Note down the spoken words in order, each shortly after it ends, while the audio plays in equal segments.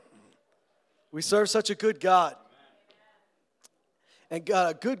We serve such a good God. And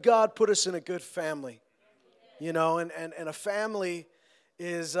God, a good God put us in a good family. You know, and a family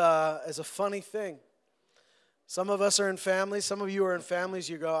is a funny thing. Some of us are in families. Some of you are in families.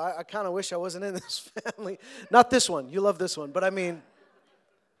 You go, I kind of wish I wasn't in this family. Not this one. You love this one. But I mean,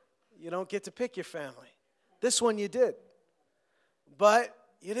 you don't get to pick your family. This one you did. But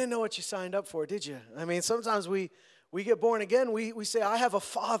you didn't know what you signed up for, did you? I mean, sometimes we get born again. We say, I have a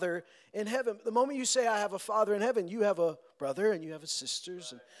father in heaven. The moment you say, I have a father in heaven, you have a brother and you have a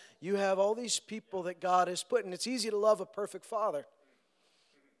sisters. And you have all these people that God has put. And it's easy to love a perfect father.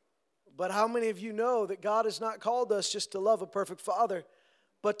 But how many of you know that God has not called us just to love a perfect father,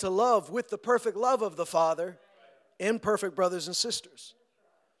 but to love with the perfect love of the Father imperfect brothers and sisters?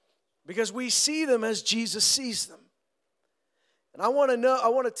 Because we see them as Jesus sees them. And I want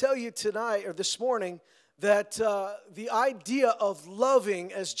to tell you tonight or this morning that the idea of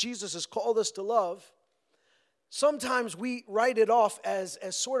loving as Jesus has called us to love, sometimes we write it off as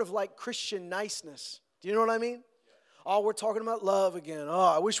sort of like Christian niceness. Do you know what I mean? Oh, we're talking about love again. Oh,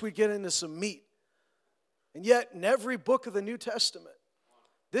 I wish we'd get into some meat. And yet, in every book of the New Testament,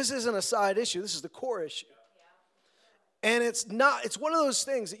 this isn't a side issue. This is the core issue. And it's one of those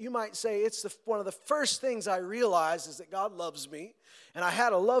things that you might say, one of the first things I realized is that God loves me. And I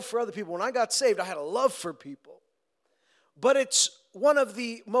had a love for other people. When I got saved, I had a love for people. But it's one of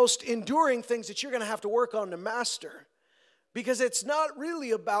the most enduring things that you're going to have to work on to master. Because it's not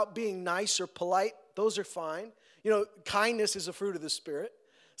really about being nice or polite. Those are fine. You know, kindness is a fruit of the Spirit.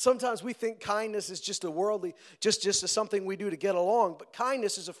 Sometimes we think kindness is just a worldly, just something we do to get along. But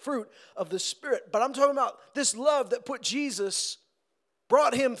kindness is a fruit of the Spirit. But I'm talking about this love that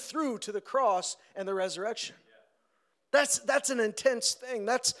brought him through to the cross and the resurrection. That's an intense thing.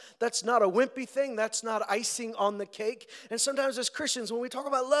 That's not a wimpy thing. That's not icing on the cake. And sometimes as Christians, when we talk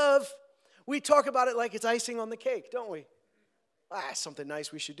about love, we talk about it like it's icing on the cake, don't we? Something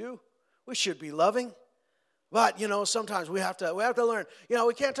nice we should do. We should be loving. But, you know, sometimes we have to learn. You know,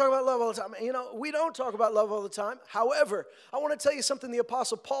 we can't talk about love all the time. You know, we don't talk about love all the time. However, I want to tell you something the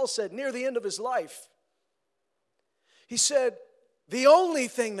Apostle Paul said near the end of his life. He said, the only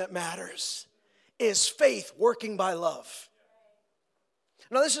thing that matters is faith working by love.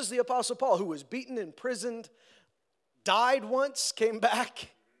 Now, this is the Apostle Paul who was beaten, imprisoned, died once, came back.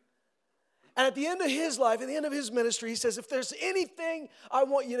 And at the end of his life, at the end of his ministry, he says, if there's anything I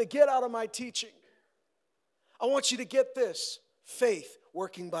want you to get out of my teaching, I want you to get this: faith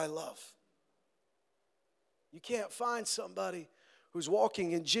working by love. You can't find somebody who's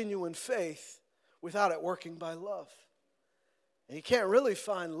walking in genuine faith without it working by love. And you can't really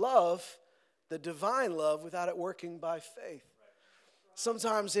find love, the divine love, without it working by faith.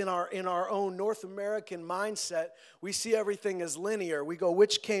 Sometimes in our own North American mindset, we see everything as linear. We go,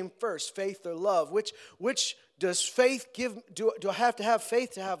 which came first, faith or love? Which does faith give? Do I have to have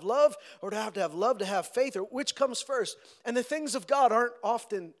faith to have love, or do I have to have love to have faith, or which comes first? And the things of God aren't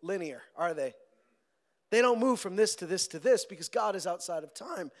often linear, are they? They don't move from this to this to this because God is outside of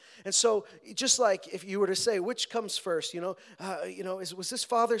time. And so, just like if you were to say which comes first, was this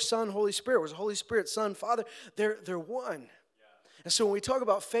Father, Son, Holy Spirit? Was Holy Spirit, Son, Father? They're one. And so when we talk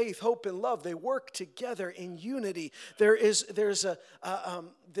about faith, hope, and love, they work together in unity. There's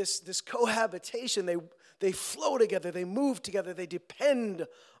this cohabitation. They flow together. They move together. They depend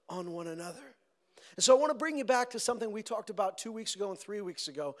on one another. And so I want to bring you back to something we talked about 2 weeks ago and 3 weeks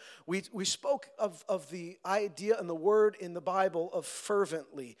ago. We spoke of the idea and the word in the Bible of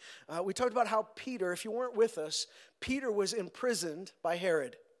fervently. We talked about how Peter, if you weren't with us, Peter was imprisoned by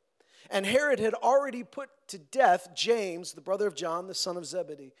Herod. And Herod had already put to death James, the brother of John, the son of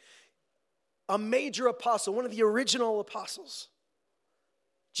Zebedee, a major apostle, one of the original apostles.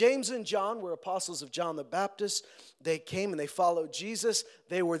 James and John were apostles of John the Baptist. They came and they followed Jesus.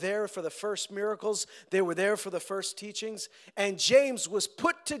 They were there for the first miracles. They were there for the first teachings. And James was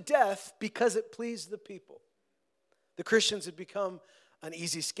put to death because it pleased the people. The Christians had become an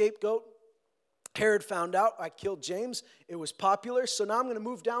easy scapegoat. Herod found out, I killed James. It was popular, so now I'm going to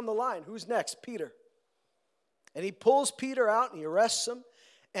move down the line. Who's next? Peter. And he pulls Peter out and he arrests him.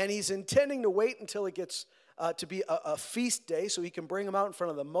 And he's intending to wait until it gets to be a feast day so he can bring him out in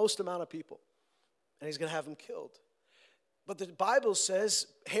front of the most amount of people. And he's going to have him killed. But the Bible says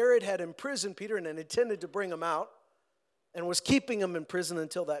Herod had imprisoned Peter and intended to bring him out and was keeping him in prison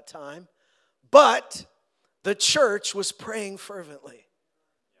until that time. But the church was praying fervently.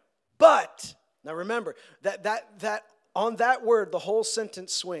 But, now remember, that on that word, the whole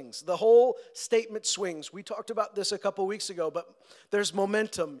sentence swings. The whole statement swings. We talked about this a couple weeks ago, but there's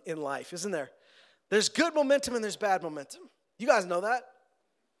momentum in life, isn't there? There's good momentum and there's bad momentum. You guys know that?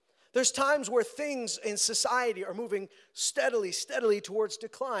 There's times where things in society are moving steadily towards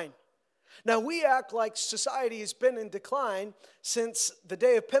decline. Now, we act like society has been in decline since the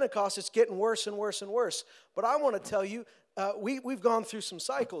day of Pentecost. It's getting worse and worse and worse. But I want to tell you, we've gone through some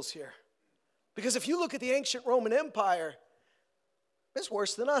cycles here. Because if you look at the ancient Roman Empire, it's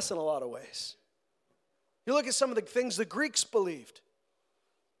worse than us in a lot of ways. You look at some of the things the Greeks believed.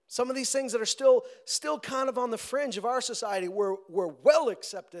 Some of these things that are still kind of on the fringe of our society were well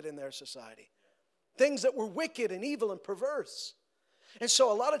accepted in their society. Things that were wicked and evil and perverse. And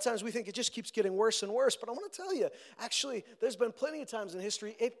so a lot of times we think it just keeps getting worse and worse. But I want to tell you, actually, there's been plenty of times in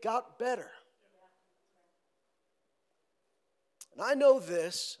history it got better. And I know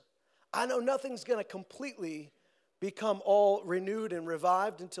this. I know nothing's going to completely become all renewed and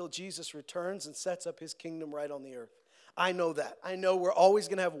revived until Jesus returns and sets up his kingdom right on the earth. I know that. I know we're always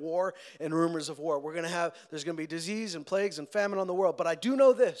going to have war and rumors of war. There's going to be disease and plagues and famine on the world. But I do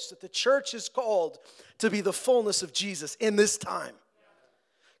know this, that the church is called to be the fullness of Jesus in this time.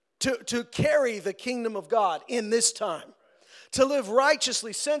 To carry the kingdom of God in this time. To live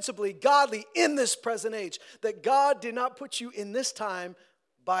righteously, sensibly, godly in this present age. That God did not put you in this time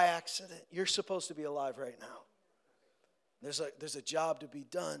by accident. You're supposed to be alive right now. There's a job to be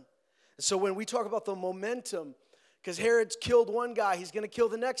done. And so when we talk about the momentum, because Herod's killed one guy, he's going to kill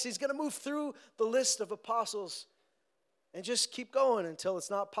the next. He's going to move through the list of apostles and just keep going until it's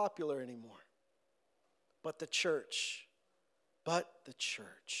not popular anymore. But the church was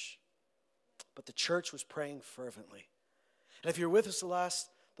praying fervently. And if you're with us the last,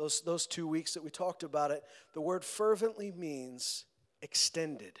 those 2 weeks that we talked about it, the word fervently means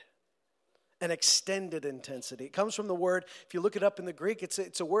extended. An extended intensity. It comes from the word, if you look it up in the Greek,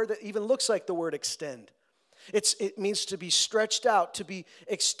 it's a word that even looks like the word extend. It means to be stretched out, to be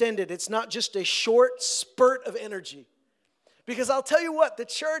extended. It's not just a short spurt of energy. Because I'll tell you what, the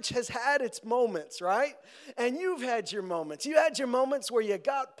church has had its moments, right? And you've had your moments. You had your moments where you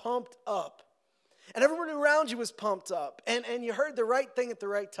got pumped up. And everyone around you was pumped up. And you heard the right thing at the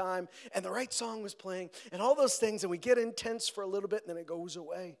right time. And the right song was playing. And all those things. And we get intense for a little bit and then it goes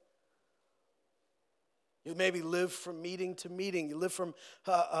away. You maybe live from meeting to meeting. You live from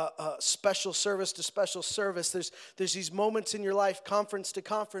special service to special service. There's these moments in your life, conference to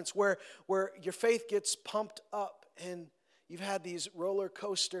conference, where your faith gets pumped up. And you've had these roller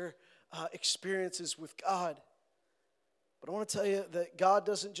coaster experiences with God. But I want to tell you that God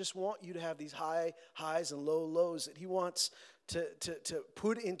doesn't just want you to have these highs and lows, that he wants to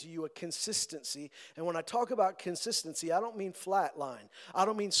put into you a consistency. And when I talk about consistency, I don't mean flat line. I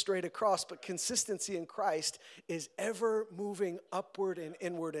don't mean straight across, but consistency in Christ is ever moving upward and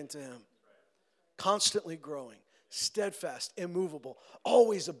inward into him. Constantly growing, steadfast, immovable,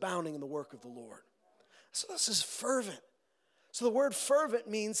 always abounding in the work of the Lord. So this is fervent. So the word fervent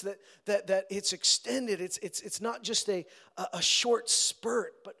means that it's extended. It's not just a short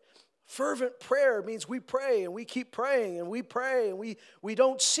spurt, but fervent prayer means we pray and we keep praying and we pray and we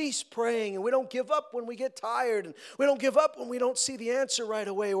don't cease praying and we don't give up when we get tired and we don't give up when we don't see the answer right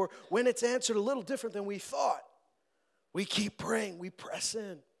away or when it's answered a little different than we thought. We keep praying, we press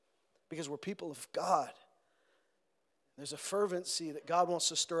in because we're people of God. There's a fervency that God wants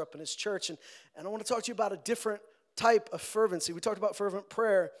to stir up in his church. And I want to talk to you about a different type of fervency. We talked about fervent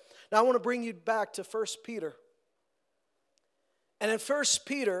prayer. Now I want to bring you back to 1 Peter. And in 1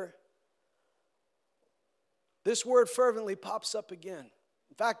 Peter, this word fervently pops up again.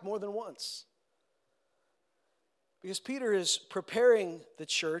 In fact, more than once. Because Peter is preparing the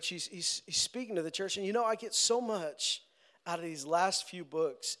church. He's speaking to the church. And I get so much out of these last few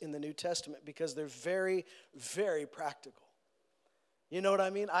books in the New Testament because they're very, very practical. You know what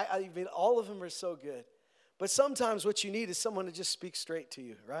I mean? I mean, all of them are so good. But sometimes what you need is someone to just speak straight to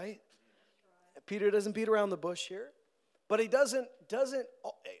you, right? Peter doesn't beat around the bush here. But he doesn't,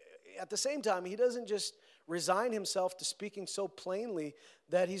 at the same time, he doesn't just resign himself to speaking so plainly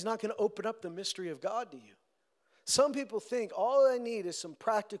that he's not going to open up the mystery of God to you. Some people think all I need is some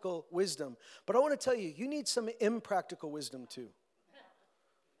practical wisdom. But I want to tell you, you need some impractical wisdom too.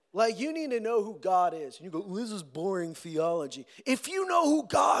 Like you need to know who God is. And you go, this is boring theology. If you know who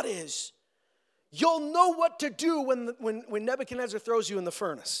God is, you'll know what to do when Nebuchadnezzar throws you in the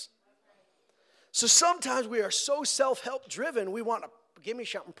furnace. So sometimes we are so self-help driven, we want to give me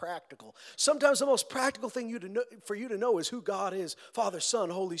something practical. Sometimes the most practical thing for you to know is who God is, Father, Son,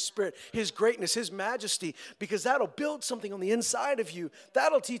 Holy Spirit, his greatness, his majesty, because that'll build something on the inside of you.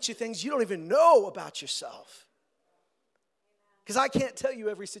 That'll teach you things you don't even know about yourself. Because I can't tell you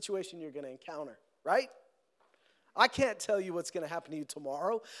every situation you're going to encounter, right? I can't tell you what's going to happen to you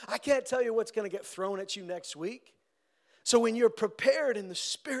tomorrow. I can't tell you what's going to get thrown at you next week. So when you're prepared in the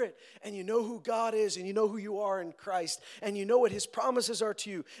Spirit and you know who God is and you know who you are in Christ and you know what His promises are to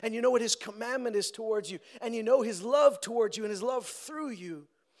you and you know what His commandment is towards you and you know His love towards you and His love through you,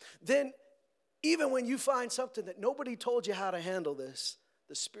 then even when you find something that nobody told you how to handle this,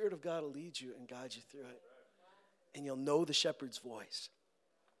 the Spirit of God will lead you and guide you through it. And you'll know the shepherd's voice.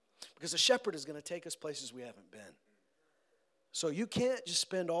 Because the shepherd is going to take us places we haven't been. So you can't just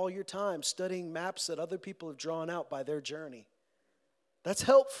spend all your time studying maps that other people have drawn out by their journey. That's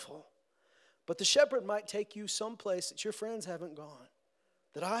helpful. But the shepherd might take you someplace that your friends haven't gone,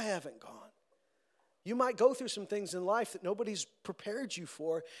 that I haven't gone. You might go through some things in life that nobody's prepared you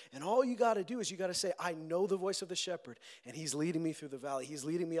for, and all you got to do is you got to say, I know the voice of the shepherd, and he's leading me through the valley. He's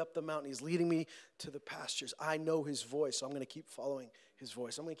leading me up the mountain. He's leading me to the pastures. I know his voice, so I'm going to keep following his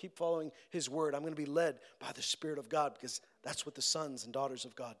voice. I'm going to keep following his word. I'm going to be led by the Spirit of God because that's what the sons and daughters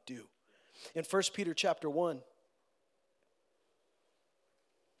of God do. In 1 Peter chapter 1,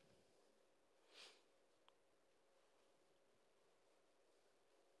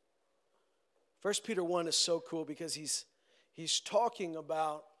 First Peter 1 is so cool because he's talking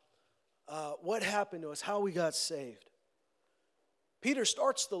about what happened to us, how we got saved. Peter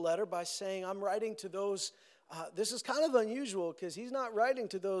starts the letter by saying, I'm writing to those, this is kind of unusual because he's not writing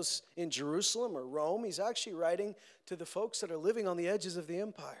to those in Jerusalem or Rome. He's actually writing to the folks that are living on the edges of the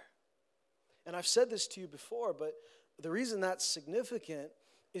empire. And I've said this to you before, but the reason that's significant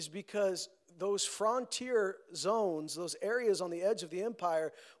is because those frontier zones, those areas on the edge of the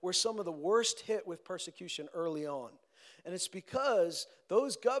empire were some of the worst hit with persecution early on. And it's because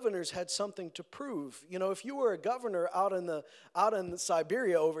those governors had something to prove. You know, if you were a governor out in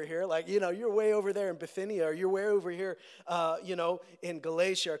Siberia over here, like, you know, you're way over there in Bithynia, or you're way over here, in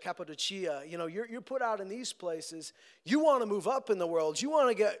Galatia or Cappadocia, you know, you're put out in these places. You want to move up in the world. You want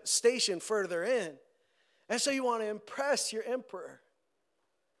to get stationed further in. And so you want to impress your emperor.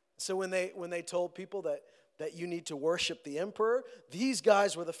 So when they told people that you need to worship the emperor, these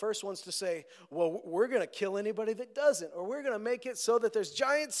guys were the first ones to say, well, we're going to kill anybody that doesn't, or we're going to make it so that there's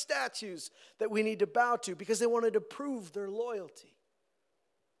giant statues that we need to bow to, because they wanted to prove their loyalty.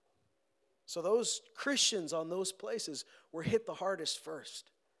 So those Christians on those places were hit the hardest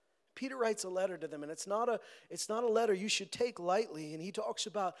first. Peter writes a letter to them, and it's not a letter you should take lightly. And he talks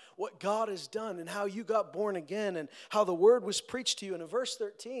about what God has done and how you got born again and how the word was preached to you. And in verse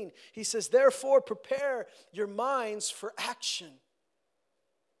 13, he says, therefore, prepare your minds for action.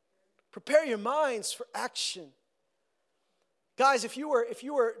 Prepare your minds for action. Guys, if you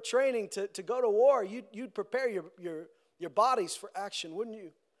were training to go to war, you'd prepare your bodies for action, wouldn't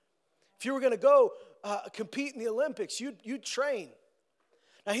you? If you were going to go compete in the Olympics, you'd train.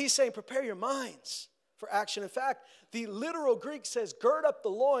 Now he's saying prepare your minds for action. In fact, the literal Greek says gird up the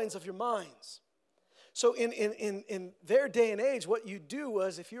loins of your minds. So in their day and age, what you do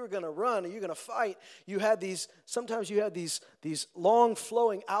was if you were going to run or you're going to fight, sometimes you had these long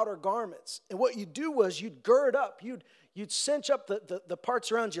flowing outer garments. And what you do was you'd gird up, you'd cinch up the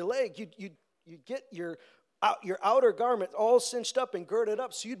parts around your leg, you'd get your outer garment all cinched up and girded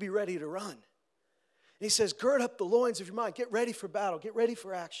up so you'd be ready to run. And he says, gird up the loins of your mind. Get ready for battle. Get ready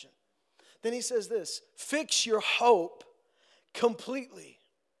for action. Then he says this, fix your hope completely.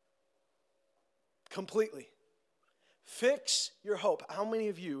 Completely. Fix your hope. How many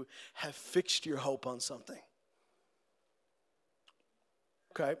of you have fixed your hope on something?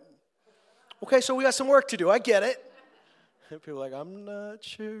 Okay, so we got some work to do. I get it. People are like, I'm not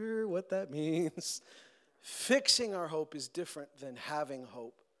sure what that means. Fixing our hope is different than having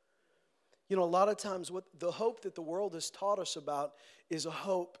hope. You know, a lot of times what the hope that the world has taught us about is a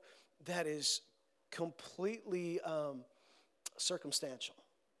hope that is completely circumstantial.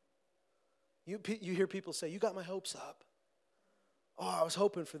 You hear people say, you got my hopes up. Oh, I was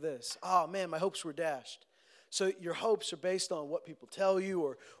hoping for this. Oh, man, my hopes were dashed. So your hopes are based on what people tell you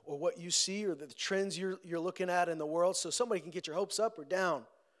or what you see or the trends you're looking at in the world. So somebody can get your hopes up or down.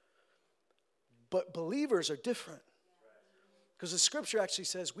 But believers are different. Because the scripture actually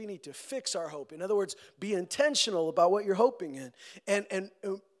says we need to fix our hope. In other words, be intentional about what you're hoping in. And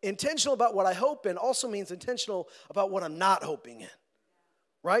intentional about what I hope in also means intentional about what I'm not hoping in.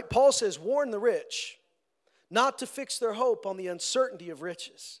 Right? Paul says, warn the rich not to fix their hope on the uncertainty of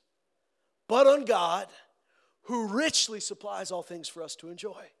riches, but on God, who richly supplies all things for us to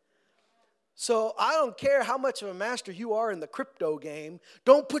enjoy. So I don't care how much of a master you are in the crypto game.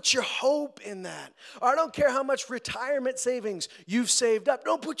 Don't put your hope in that. Or I don't care how much retirement savings you've saved up.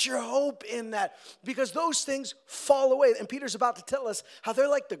 Don't put your hope in that, because those things fall away. And Peter's about to tell us how they're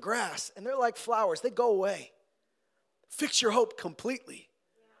like the grass and they're like flowers. They go away. Fix your hope completely.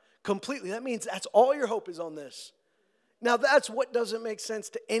 Completely. That means that's all your hope is on this. Now that's what doesn't make sense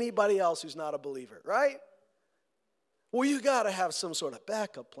to anybody else who's not a believer, right? Well, you got to have some sort of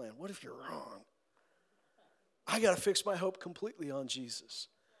backup plan. What if you're wrong? I got to fix my hope completely on Jesus.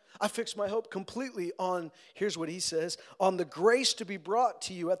 I fix my hope completely on, here's what he says, on the grace to be brought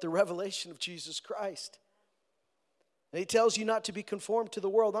to you at the revelation of Jesus Christ. And he tells you not to be conformed to the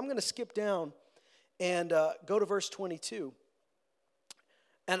world. I'm going to skip down and go to verse 22.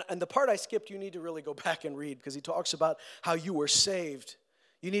 And the part I skipped, you need to really go back and read, because he talks about how you were saved.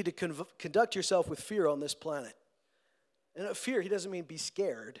 You need to conduct yourself with fear on this planet. And fear, he doesn't mean be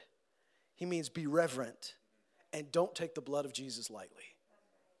scared. He means be reverent. And don't take the blood of Jesus lightly.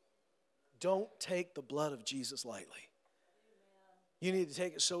 Don't take the blood of Jesus lightly. You need to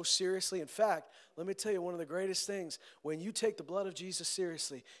take it so seriously. In fact, let me tell you one of the greatest things. When you take the blood of Jesus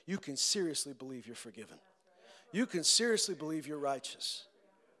seriously, you can seriously believe you're forgiven. You can seriously believe you're righteous.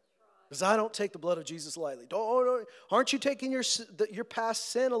 Because I don't take the blood of Jesus lightly. Aren't you taking your past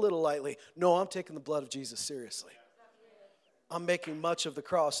sin a little lightly? No, I'm taking the blood of Jesus seriously. I'm making much of the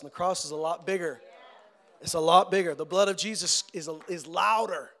cross, and the cross is a lot bigger. It's a lot bigger. The blood of Jesus is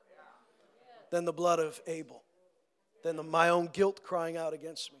louder than the blood of Abel, than my own guilt crying out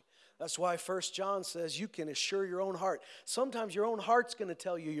against me. That's why 1 John says you can assure your own heart. Sometimes your own heart's going to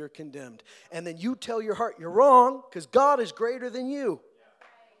tell you you're condemned, and then you tell your heart you're wrong because God is greater than you.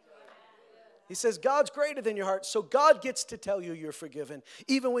 He says God's greater than your heart, so God gets to tell you you're forgiven,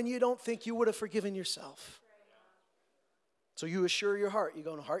 even when you don't think you would have forgiven yourself. So you assure your heart. You're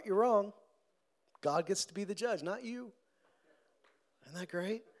going, heart, you're wrong. God gets to be the judge, not you. Isn't that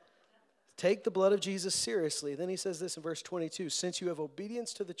great? Take the blood of Jesus seriously. Then he says this in verse 22, since you have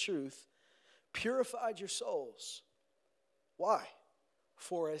obedience to the truth, purified your souls. Why?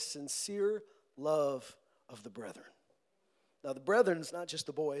 For a sincere love of the brethren. Now the brethren is not just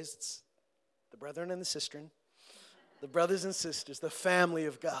the boys, it's the brethren and the sistren, the brothers and sisters, the family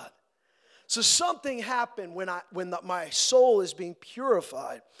of God. So something happened when my soul is being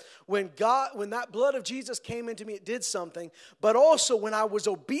purified. When that blood of Jesus came into me, it did something. But also when I was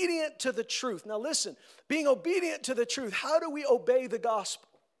obedient to the truth. Now listen, being obedient to the truth, how do we obey the gospel?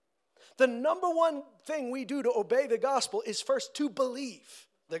 The number one thing we do to obey the gospel is first to believe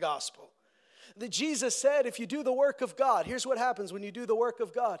the gospel. That Jesus said, if you do the work of God, here's what happens when you do the work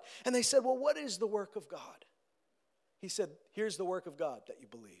of God. And they said, well, what is the work of God? He said, here's the work of God, that you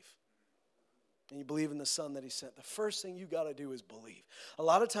believe. And you believe in the Son that he sent. The first thing you got to do is believe. A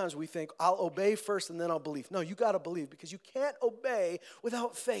lot of times we think, I'll obey first and then I'll believe. No, you got to believe, because you can't obey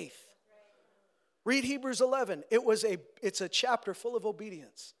without faith. Read Hebrews 11. It's a chapter full of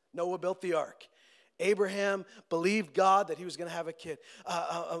obedience. Noah built the ark. Abraham believed God that he was going to have a kid.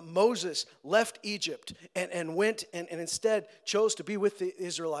 Moses left Egypt and went and instead chose to be with the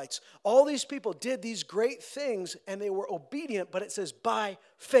Israelites. All these people did these great things and they were obedient, but it says by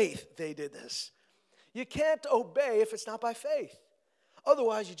faith they did this. You can't obey if it's not by faith.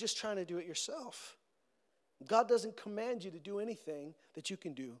 Otherwise, you're just trying to do it yourself. God doesn't command you to do anything that you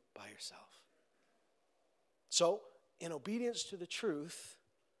can do by yourself. So, in obedience to the truth,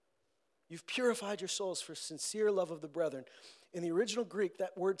 you've purified your souls for sincere love of the brethren. In the original Greek,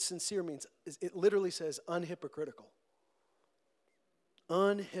 that word sincere means, it literally says unhypocritical.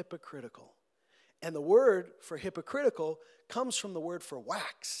 Unhypocritical. And the word for hypocritical comes from the word for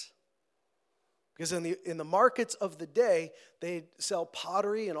wax. Because in the markets of the day, they sell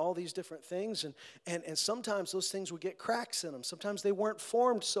pottery and all these different things. And sometimes those things would get cracks in them. Sometimes they weren't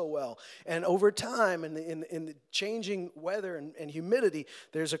formed so well. And over time, in the changing weather and humidity,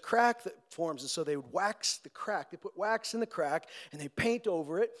 there's a crack that forms. And so they would wax the crack. They put wax in the crack, and they paint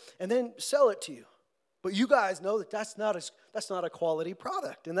over it, and then sell it to you. But you guys know that that's not a quality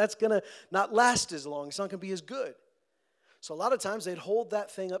product. And that's going to not last as long. It's not going to be as good. So a lot of times they'd hold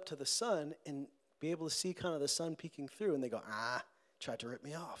that thing up to the sun and be able to see kind of the sun peeking through, and they go, tried to rip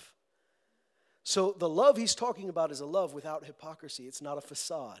me off. So the love he's talking about is a love without hypocrisy. It's not a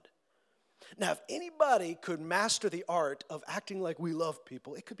facade. Now, if anybody could master the art of acting like we love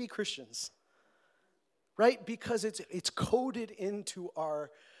people, it could be Christians, right? Because it's coded into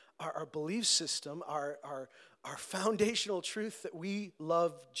our belief system, our foundational truth that we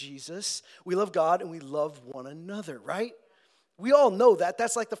love Jesus, we love God, and we love one another, right? We all know that.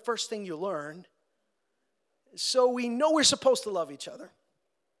 That's like the first thing you learn. So we know we're supposed to love each other.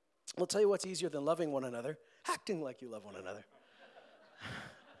 I'll tell you what's easier than loving one another: acting like you love one another.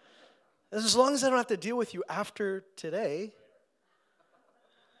 As long as I don't have to deal with you after today.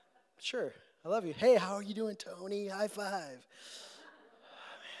 Sure, I love you. Hey, how are you doing, Tony? High five.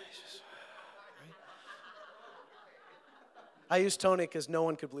 I use Tony because no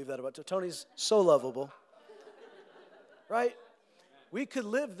one could believe that about Tony. Tony's so lovable. right? We could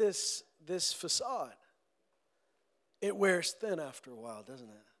live this facade. It wears thin after a while, doesn't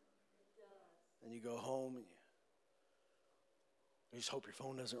it? And you go home and you just hope your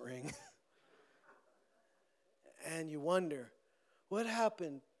phone doesn't ring. And you wonder, what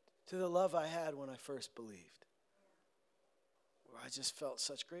happened to the love I had when I first believed? Where I just felt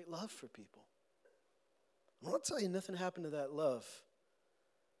such great love for people. I want to tell you, nothing happened to that love.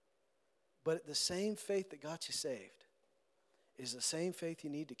 But the same faith that got you saved is the same faith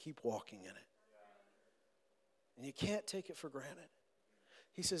you need to keep walking in it. And you can't take it for granted.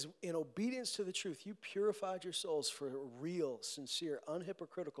 He says, in obedience to the truth, you purified your souls for a real, sincere,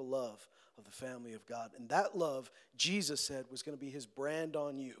 unhypocritical love of the family of God. And that love, Jesus said, was going to be his brand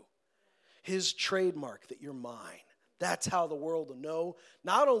on you. His trademark, that you're mine. That's how the world will know,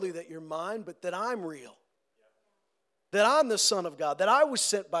 not only that you're mine, but that I'm real. That I'm the Son of God, that I was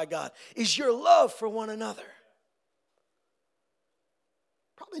sent by God, is your love for one another.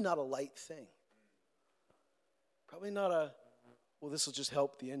 Probably not a light thing. Probably not a, well, this will just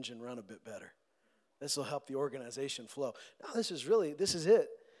help the engine run a bit better. This will help the organization flow. No, this is it.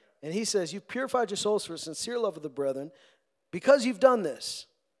 And he says, you've purified your souls for a sincere love of the brethren. Because you've done this,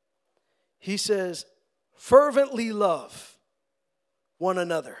 he says, fervently love one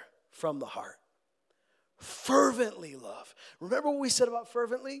another from the heart. Fervently love. Remember what we said about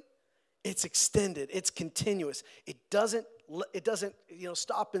fervently? It's extended. It's continuous. It doesn't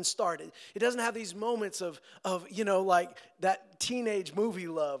stop and start. It doesn't have these moments of like that teenage movie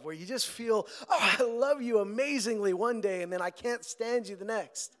love where you just feel, oh, I love you amazingly one day and then I can't stand you the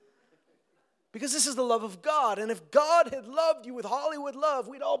next. Because this is the love of God. And if God had loved you with Hollywood love,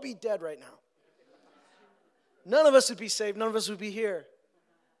 we'd all be dead right now. None of us would be saved. None of us would be here.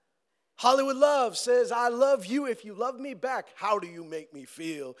 Hollywood love says, I love you if you love me back. How do you make me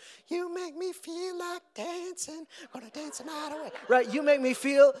feel? You make me feel like dancing. Gonna dance the night away. Right? You make me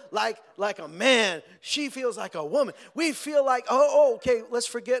feel like a man. She feels like a woman. We feel like, okay, let's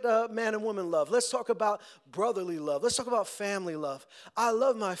forget man and woman love. Let's talk about brotherly love. Let's talk about family love. I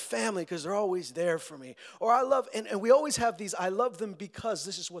love my family because they're always there for me. Or I love, and we always have these, I love them because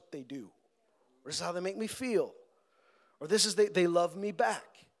this is what they do. Or this is how they make me feel. Or this is, they love me back.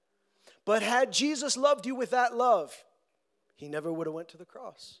 But had Jesus loved you with that love, he never would have went to the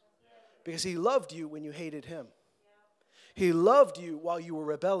cross. Because he loved you when you hated him. He loved you while you were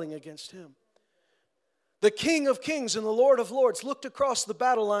rebelling against him. The King of Kings and the Lord of Lords looked across the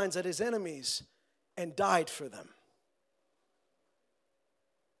battle lines at his enemies and died for them.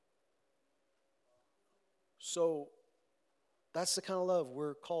 So that's the kind of love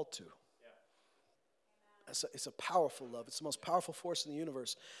we're called to. It's a powerful love. It's the most powerful force in the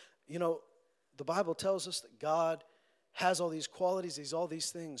universe. You know, the Bible tells us that God has all these qualities, all these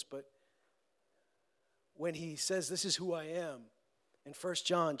things, but when he says, this is who I am, in 1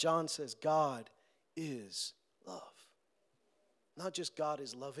 John, John says, God is love. Not just God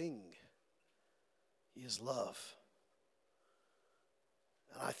is loving, he is love.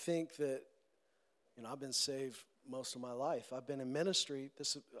 And I think that, I've been saved most of my life. I've been in ministry,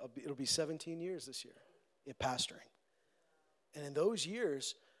 it'll be 17 years this year, in pastoring. And in those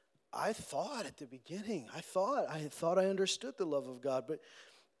years, I thought at the beginning, I thought I understood the love of God, but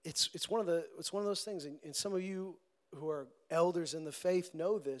it's one of those things, and some of you who are elders in the faith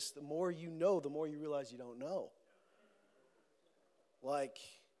know this. The more you know, the more you realize you don't know. Like,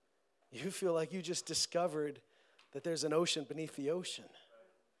 you feel like you just discovered that there's an ocean beneath the ocean.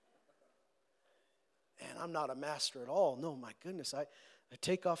 And I'm not a master at all. No, my goodness, I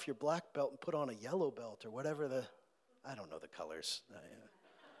take off your black belt and put on a yellow belt or whatever I don't know the colors.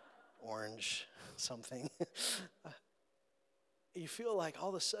 Orange, something. You feel like all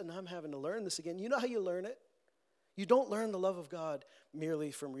of a sudden I'm having to learn this again. You know how you learn it? You don't learn the love of God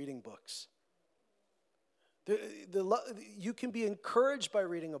merely from reading books. You can be encouraged by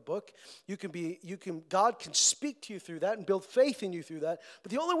reading a book. God can speak to you through that and build faith in you through that.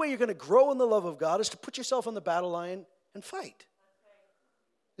 But the only way you're going to grow in the love of God is to put yourself on the battle line and fight.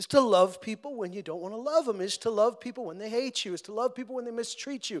 Is to love people when you don't want to love them. Is to love people when they hate you. Is to love people when they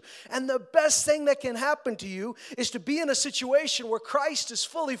mistreat you. And the best thing that can happen to you is to be in a situation where Christ is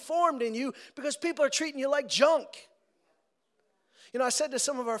fully formed in you because people are treating you like junk. I said to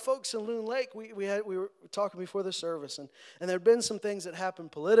some of our folks in Loon Lake, we were talking before the service, and there had been some things that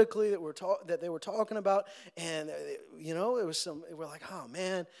happened politically that they were talking about, and it was we're like, oh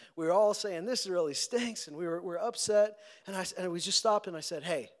man, we were all saying this really stinks, and we were upset, and we just stopped and I said,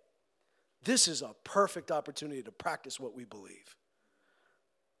 hey, this is a perfect opportunity to practice what we believe.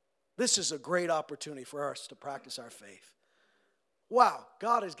 This is a great opportunity for us to practice our faith. Wow,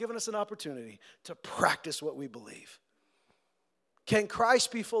 God has given us an opportunity to practice what we believe. Can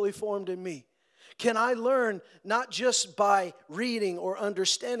Christ be fully formed in me? Can I learn not just by reading or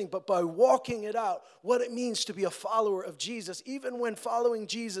understanding, but by walking it out, what it means to be a follower of Jesus, even when following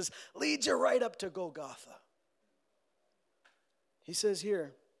Jesus leads you right up to Golgotha? He says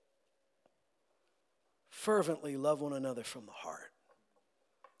here, fervently love one another from the heart,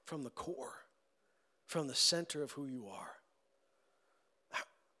 from the core, from the center of who you are.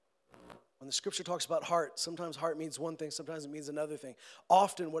 When the scripture talks about heart, sometimes heart means one thing, sometimes it means another thing.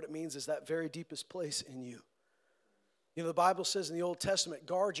 Often what it means is that very deepest place in you. You know, the Bible says in the Old Testament,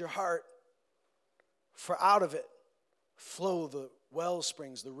 guard your heart, for out of it flow the well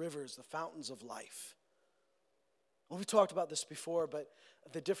springs, the rivers, the fountains of life. Well, we've talked about this before, but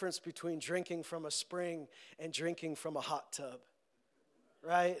the difference between drinking from a spring and drinking from a hot tub,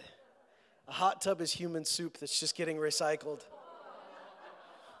 right? A hot tub is human soup that's just getting recycled.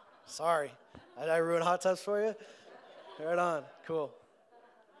 Sorry. Did I ruin hot tubs for you? Right on. Cool.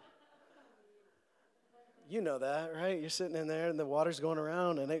 You know that, right? You're sitting in there and the water's going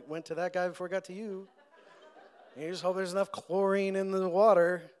around and it went to that guy before it got to you. And you just hope there's enough chlorine in the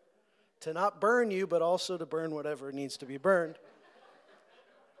water to not burn you, but also to burn whatever needs to be burned.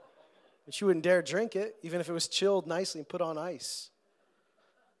 But you wouldn't dare drink it, even if it was chilled nicely and put on ice.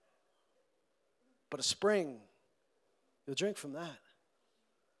 But a spring, you'll drink from that.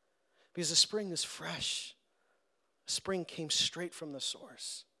 Because the spring is fresh. The spring came straight from the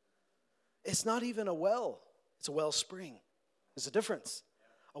source. It's not even a well. It's a wellspring. There's a difference.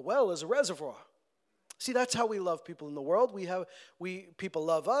 A well is a reservoir. See, that's how we love people in the world. People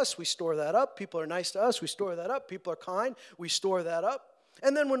love us. We store that up. People are nice to us. We store that up. People are kind. We store that up.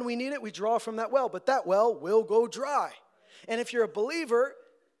 And then when we need it, we draw from that well. But that well will go dry. And if you're a believer,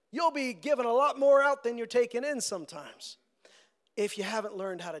 you'll be giving a lot more out than you're taking in sometimes, if you haven't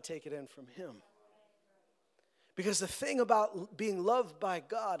learned how to take it in from Him. Because the thing about being loved by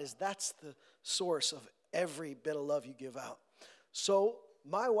God is that's the source of every bit of love you give out. So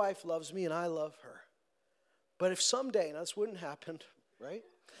my wife loves me and I love her. But if someday, now this wouldn't happen, right?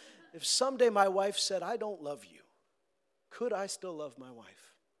 If someday my wife said, I don't love you, could I still love my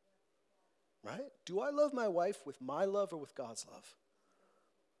wife? Right? Do I love my wife with my love or with God's love?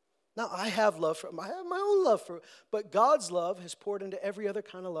 Now, I have love for I have my own love for, but God's love has poured into every other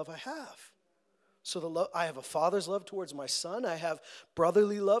kind of love I have. So I have a father's love towards my son. I have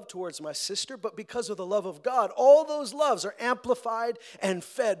brotherly love towards my sister. But because of the love of God, all those loves are amplified and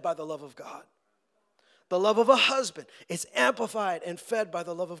fed by the love of God. The love of a husband is amplified and fed by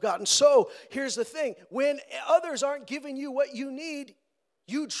the love of God. And so, here's the thing. When others aren't giving you what you need,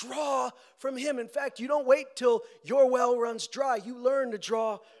 you draw from Him. In fact, you don't wait till your well runs dry. You learn to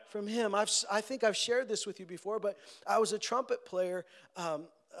draw from Him. I think I've shared this with you before, but I was a trumpet player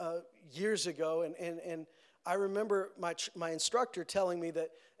years ago, and I remember my instructor telling me that,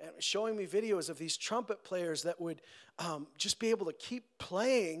 and showing me videos of these trumpet players that would just be able to keep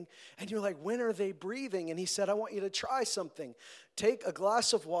playing, and you're like, when are they breathing? And he said, I want you to try something. Take a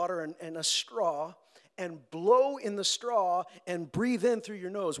glass of water and a straw, and blow in the straw and breathe in through your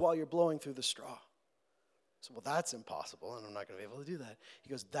nose while you're blowing through the straw. So, well, that's impossible, and I'm not going to be able to do that. He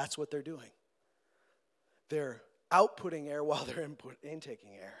goes, that's what they're doing. They're outputting air while they're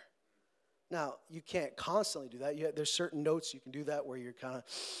intaking air. Now, you can't constantly do that. There's certain notes you can do that where you're kind of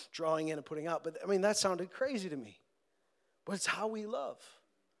drawing in and putting out. But, I mean, that sounded crazy to me. But it's how we love.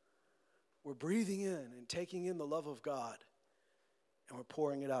 We're breathing in and taking in the love of God, and we're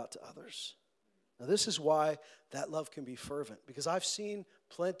pouring it out to others. Now, this is why that love can be fervent. Because I've seen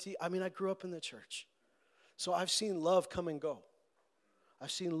plenty. I mean, I grew up in the church. So I've seen love come and go.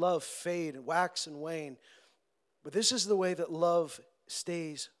 I've seen love fade and wax and wane. But this is the way that love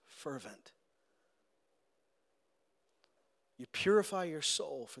stays fervent. You purify your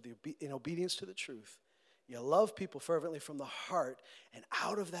soul in obedience to the truth. You love people fervently from the heart. And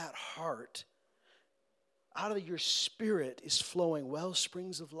out of that heart, out of your spirit is flowing well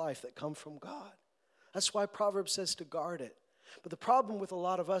springs of life that come from God. That's why Proverbs says to guard it. But the problem with a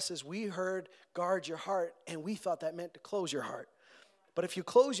lot of us is we heard guard your heart, and we thought that meant to close your heart. But if you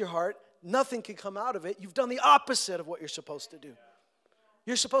close your heart, nothing can come out of it. You've done the opposite of what you're supposed to do.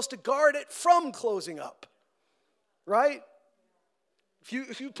 You're supposed to guard it from closing up, right?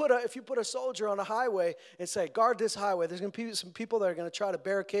 If you put a soldier on a highway and say, guard this highway, there's going to be some people that are going to try to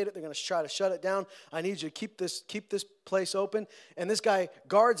barricade it. They're going to try to shut it down. I need you to keep this place open. And this guy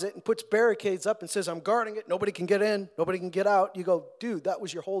guards it and puts barricades up and says, I'm guarding it. Nobody can get in. Nobody can get out. You go, dude, that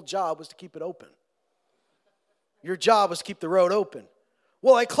was your whole job, was to keep it open. Your job was to keep the road open.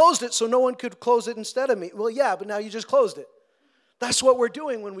 Well, I closed it so no one could close it instead of me. Well, yeah, but now you just closed it. That's what we're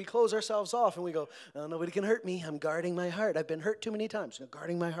doing when we close ourselves off and we go, oh, nobody can hurt me. I'm guarding my heart. I've been hurt too many times. I'm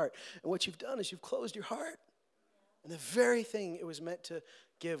guarding my heart. And what you've done is you've closed your heart. And the very thing it was meant to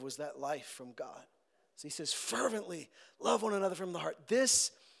give was that life from God. So he says, fervently love one another from the heart. This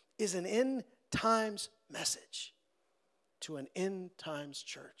is an end times message to an end times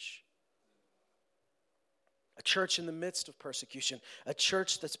church. A church in the midst of persecution. A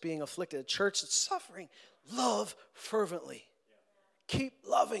church that's being afflicted. A church that's suffering. Love fervently. Keep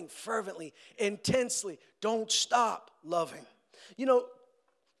loving fervently, intensely. Don't stop loving. You know,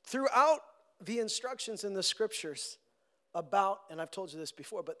 throughout the instructions in the scriptures about, and I've told you this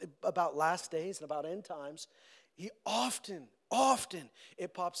before, but about last days and about end times, he often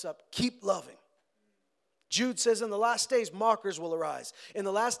it pops up, keep loving. Jude says in the last days, mockers will arise. In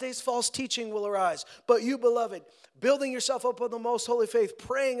the last days, false teaching will arise. But you, beloved, building yourself up on the most holy faith,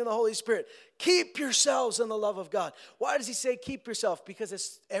 praying in the Holy Spirit, keep yourselves in the love of God. Why does he say keep yourself? Because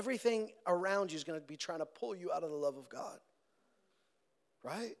it's everything around you is going to be trying to pull you out of the love of God.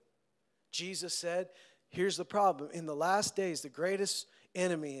 Right? Jesus said, here's the problem. In the last days, the greatest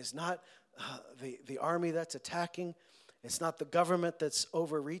enemy is not the army that's attacking. It's not the government that's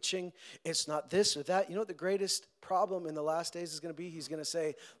overreaching. It's not this or that. You know what the greatest problem in the last days is going to be? He's going to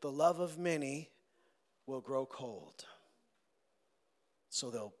say, the love of many will grow cold.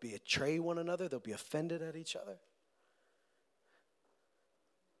 So they'll betray one another. They'll be offended at each other.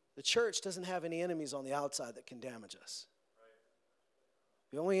 The church doesn't have any enemies on the outside that can damage us.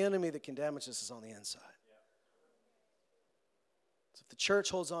 The only enemy that can damage us is on the inside. So if the church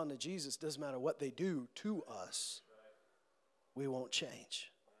holds on to Jesus, it doesn't matter what they do to us. We won't change.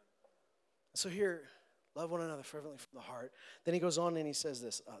 So here, love one another fervently from the heart. Then he goes on and he says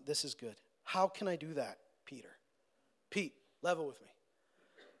this. This is good. How can I do that, Peter? Pete, level with me.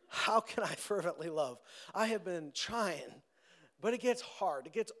 How can I fervently love? I have been trying, but it gets hard.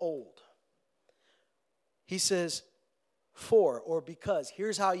 It gets old. He says, because.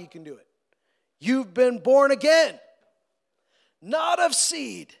 Here's how you can do it. You've been born again, not of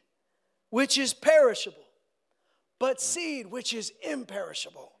seed, which is perishable, but seed which is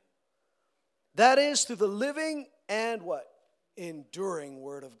imperishable. That is through the living and what? Enduring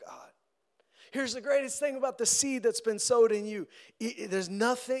word of God. Here's the greatest thing about the seed that's been sowed in you. There's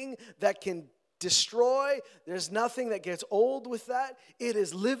nothing that can destroy. There's nothing that gets old with that. It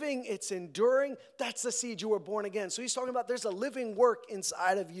is living. It's enduring. That's the seed you were born again. So he's talking about there's a living work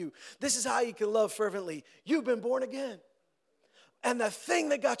inside of you. This is how you can love fervently. You've been born again. And the thing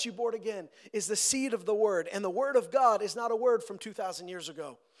that got you born again is the seed of the word. And the word of God is not a word from 2,000 years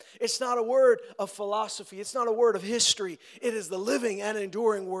ago. It's not a word of philosophy. It's not a word of history. It is the living and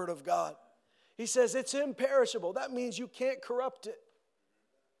enduring word of God. He says it's imperishable. That means you can't corrupt it.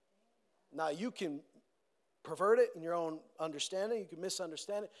 Now, you can pervert it in your own understanding. You can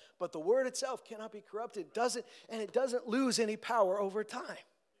misunderstand it. But the word itself cannot be corrupted. It doesn't lose any power over time.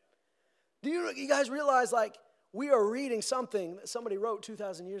 Do you guys realize, like, we are reading something that somebody wrote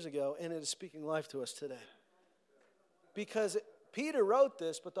 2,000 years ago, and it is speaking life to us today. Because Peter wrote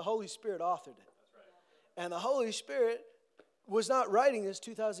this, but the Holy Spirit authored it. And the Holy Spirit was not writing this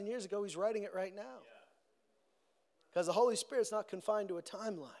 2,000 years ago. He's writing it right now. Because the Holy Spirit's not confined to a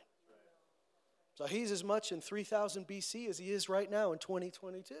timeline. So he's as much in 3000 BC as he is right now in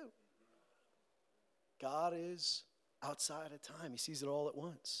 2022. God is outside of time. He sees it all at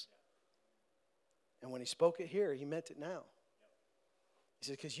once. And when he spoke it here, he meant it now. He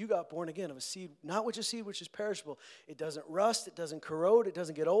said, because you got born again of a seed, not which a seed which is perishable. It doesn't rust, it doesn't corrode, it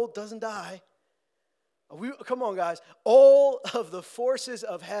doesn't get old, it doesn't die. Come on, guys. All of the forces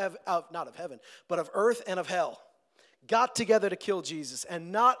of not of heaven, but of earth and of hell got together to kill Jesus.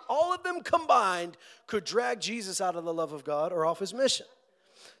 And not all of them combined could drag Jesus out of the love of God or off his mission.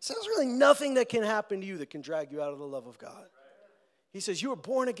 So there's really nothing that can happen to you that can drag you out of the love of God. He says, you were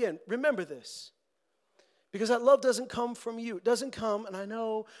born again. Remember this. Because that love doesn't come from you. It doesn't come, and I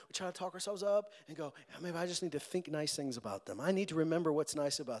know we try to talk ourselves up and go, maybe I just need to think nice things about them. I need to remember what's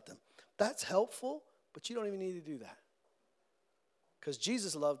nice about them. That's helpful, but you don't even need to do that. Because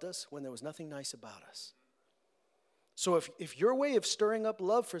Jesus loved us when there was nothing nice about us. So if your way of stirring up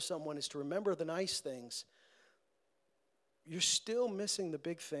love for someone is to remember the nice things, you're still missing the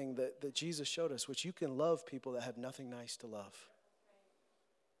big thing that Jesus showed us, which you can love people that have nothing nice to love.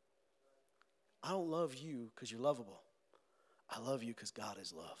 I don't love you because you're lovable. I love you because God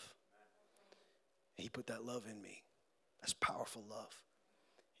is love. And he put that love in me. That's powerful love.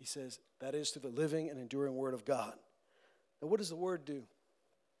 He says that is through the living and enduring word of God. Now what does the word do?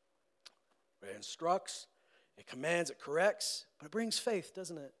 It instructs, it commands, it corrects, but it brings faith,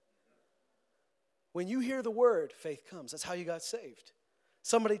 doesn't it? When you hear the word, faith comes. That's how you got saved.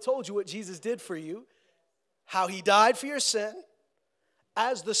 Somebody told you what Jesus did for you, how he died for your sin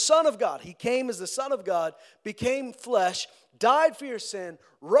as the Son of God. He came as the Son of God, became flesh, died for your sin,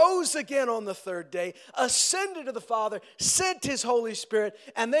 rose again on the third day, ascended to the Father, sent his Holy Spirit,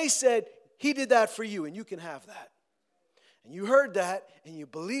 and they said, he did that for you, and you can have that. And you heard that, and you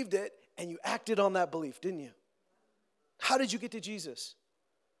believed it, and you acted on that belief, didn't you? How did you get to Jesus?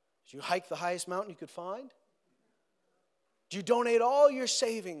 Did you hike the highest mountain you could find? Did you donate all your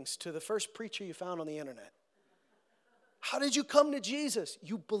savings to the first preacher you found on the internet? How did you come to Jesus?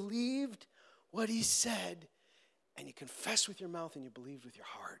 You believed what he said, and you confessed with your mouth, and you believed with your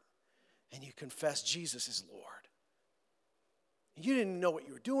heart, and you confessed Jesus is Lord. You didn't know what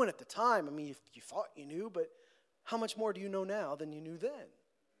you were doing at the time. I mean, you thought you knew, but how much more do you know now than you knew then?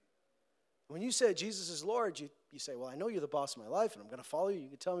 When you said Jesus is Lord, you say, well, I know you're the boss of my life, and I'm going to follow you. You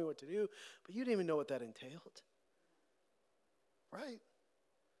can tell me what to do, but you didn't even know what that entailed. Right?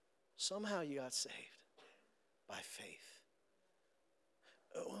 Somehow you got saved by faith.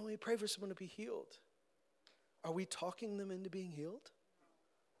 When we pray for someone to be healed, are we talking them into being healed?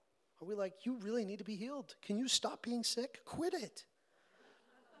 Are we like, you really need to be healed? Can you stop being sick? Quit it.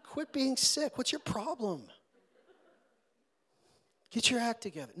 Quit being sick. What's your problem? Get your act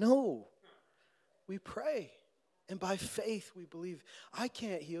together. No. We pray, and by faith we believe. I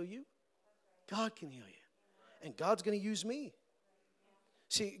can't heal you. God can heal you, and God's going to use me.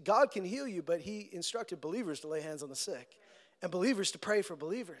 See, God can heal you, but he instructed believers to lay hands on the sick and believers to pray for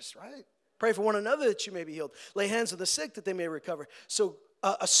believers, right? Pray for one another that you may be healed. Lay hands on the sick that they may recover. So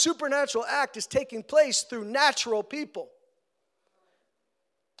a supernatural act is taking place through natural people.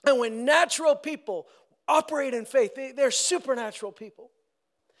 And when natural people operate in faith, they're supernatural people.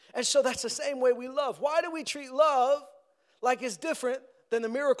 And so that's the same way we love. Why do we treat love like it's different than the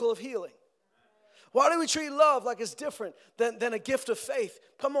miracle of healing? Why do we treat love like it's different than a gift of faith?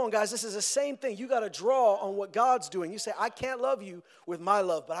 Come on, guys, this is the same thing. You got to draw on what God's doing. You say, I can't love you with my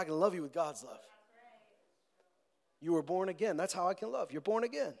love, but I can love you with God's love. You were born again. That's how I can love. You're born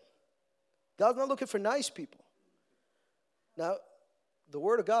again. God's not looking for nice people. Now, the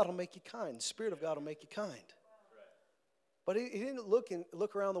Word of God will make you kind. The Spirit of God will make you kind. But he didn't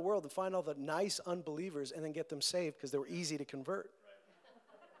look around the world and find all the nice unbelievers and then get them saved because they were easy to convert.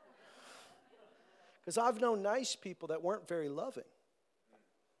 Because I've known nice people that weren't very loving.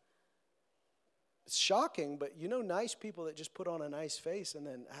 It's shocking, but you know nice people that just put on a nice face and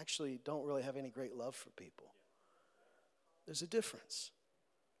then actually don't really have any great love for people. There's a difference.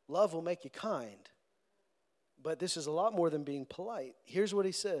 Love will make you kind, but this is a lot more than being polite. Here's what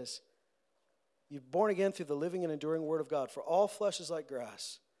he says. You're born again through the living and enduring word of God. For all flesh is like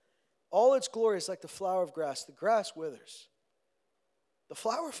grass. All its glory is like the flower of grass. The grass withers. The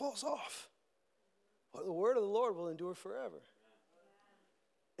flower falls off. But the word of the Lord will endure forever.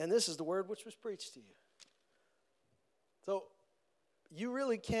 And this is the word which was preached to you. So you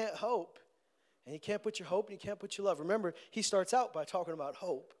really can't hope. And you can't put your hope and you can't put your love. Remember, he starts out by talking about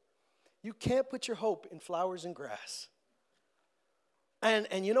hope. You can't put your hope in flowers and grass.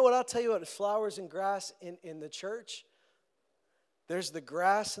 And you know what I'll tell you about flowers and grass in the church? There's the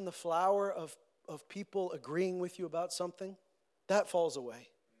grass and the flower of people agreeing with you about something. That falls away.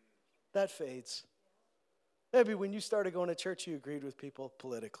 That fades. Maybe when you started going to church, you agreed with people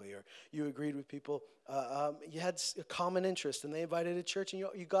politically, or you agreed with people, you had a common interest, and they invited you to church, and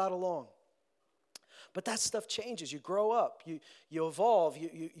you got along. But that stuff changes. You grow up. You evolve.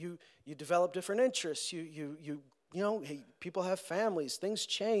 You develop different interests. You know, hey, people have families. Things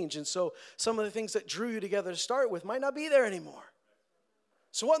change. And so some of the things that drew you together to start with might not be there anymore.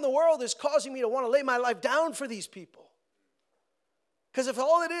 So what in the world is causing me to want to lay my life down for these people? Because if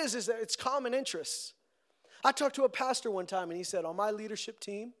all it is that it's common interests. I talked to a pastor one time, and he said, on my leadership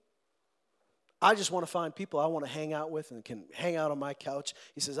team, I just want to find people I want to hang out with and can hang out on my couch.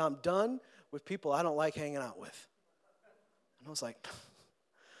 He says, I'm done with people I don't like hanging out with. And I was like,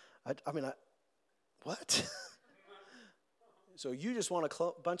 what? So you just want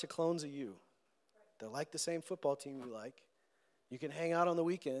a bunch of clones of you that like the same football team you like. You can hang out on the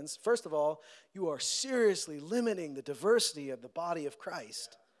weekends. First of all, you are seriously limiting the diversity of the body of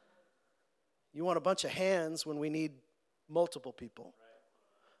Christ. You want a bunch of hands when we need multiple people.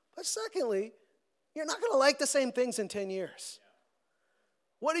 But secondly, you're not going to like the same things in 10 years.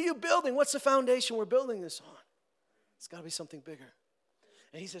 What are you building? What's the foundation we're building this on? It's got to be something bigger.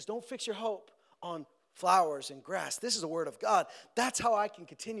 And he says, don't fix your hope on flowers and grass. This is the word of God. That's how I can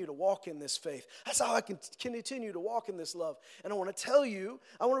continue to walk in this faith. That's how I can continue to walk in this love. And I want to tell you,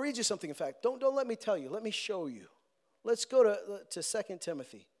 I want to read you something, in fact. Don't let me tell you. Let me show you. Let's go to 2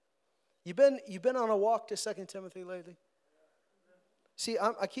 Timothy. You been on a walk to 2 Timothy lately? See,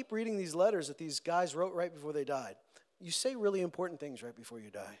 I keep reading these letters that these guys wrote right before they died. You say really important things right before you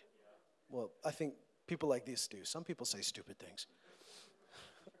die. Well, I think people like this do. Some people say stupid things.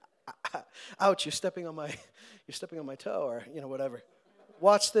 Ouch, you're stepping on my toe, or whatever.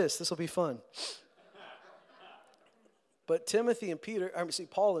 Watch this. This will be fun. But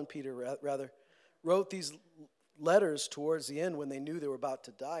Paul and Peter rather wrote these letters towards the end when they knew they were about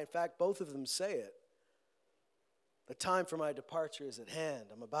to die. In fact, both of them say it. The time for my departure is at hand.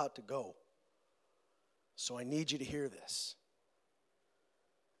 I'm about to go. So I need you to hear this.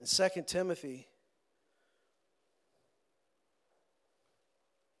 In 2 Timothy,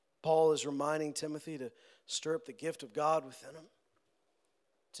 Paul is reminding Timothy to stir up the gift of God within him,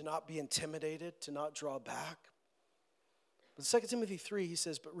 to not be intimidated, to not draw back. But 2 Timothy 3, he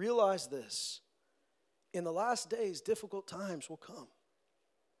says, but realize this, in the last days, difficult times will come.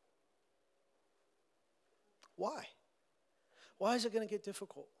 Why? Why is it going to get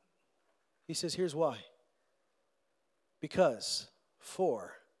difficult? He says, here's why. Because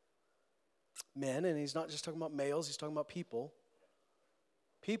for men, and he's not just talking about males, he's talking about people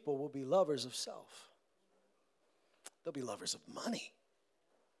will be lovers of self. They'll be lovers of money.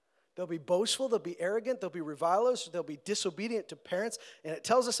 They'll be boastful, they'll be arrogant, they'll be revilers, they'll be disobedient to parents. And it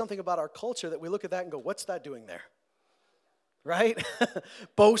tells us something about our culture that we look at that and go, what's that doing there? Right?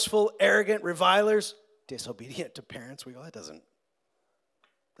 Boastful, arrogant, revilers, disobedient to parents. We go,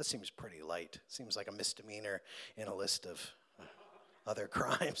 that seems pretty light. Seems like a misdemeanor in a list of other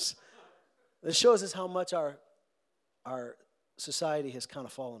crimes. This shows us how much our society has kind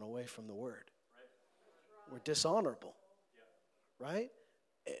of fallen away from the word. We're dishonorable, right?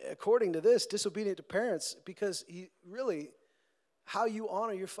 According to this, disobedient to parents, because how you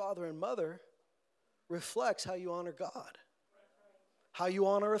honor your father and mother reflects how you honor God. How you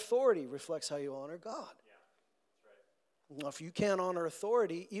honor authority reflects how you honor God. Now, if you can't honor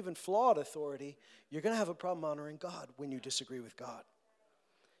authority, even flawed authority, you're going to have a problem honoring God when you disagree with God.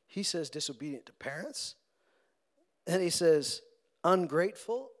 He says disobedient to parents. And he says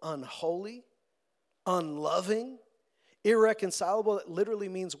ungrateful, unholy, unloving, irreconcilable. That literally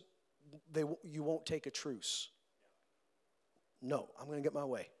means you won't take a truce. No, I'm going to get my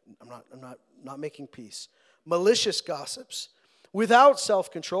way. I'm not making peace. Malicious gossips, without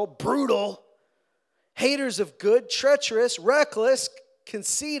self-control, brutal, haters of good, treacherous, reckless,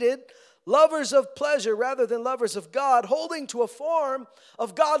 conceited, lovers of pleasure rather than lovers of God, holding to a form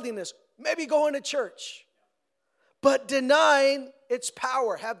of godliness, maybe going to church, but denying its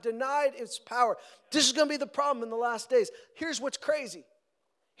power, have denied its power. This is going to be the problem in the last days. Here's what's crazy.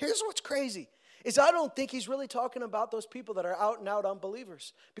 Is I don't think he's really talking about those people that are out and out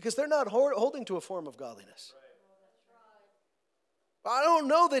unbelievers, because they're not holding to a form of godliness. I don't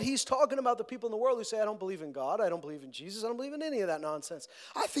know that he's talking about the people in the world who say, I don't believe in God, I don't believe in Jesus, I don't believe in any of that nonsense.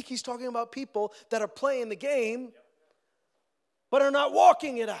 I think he's talking about people that are playing the game, but are not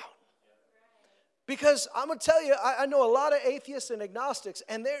walking it out. Because I'm going to tell you, I know a lot of atheists and agnostics,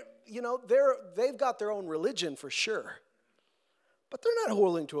 and they've got their own religion for sure. But they're not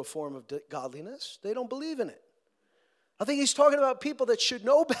holding to a form of godliness. They don't believe in it. I think he's talking about people that should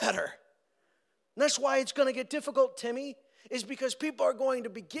know better. And that's why it's going to get difficult, Timmy, is because people are going to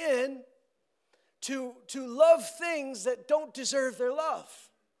begin to love things that don't deserve their love.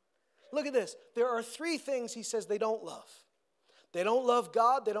 Look at this. There are 3 things he says they don't love. They don't love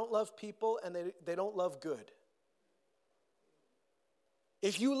God, they don't love people, and they don't love good.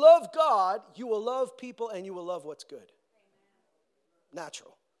 If you love God, you will love people and you will love what's good.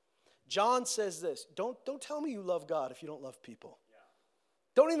 Natural. John says this, don't tell me you love God if you don't love people.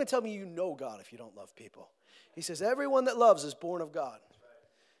 Don't even tell me you know God if you don't love people. He says, everyone that loves is born of God.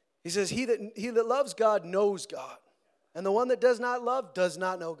 He says, he that loves God knows God. And the one that does not love does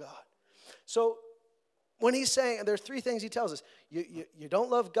not know God. So when he's saying, there are 3 things he tells us. You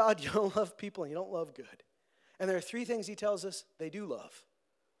don't love God, you don't love people, and you don't love good. And there are 3 things he tells us they do love.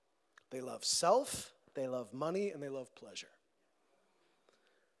 They love self, they love money, and they love pleasure.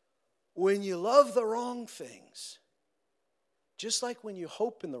 When you love the wrong things, just like when you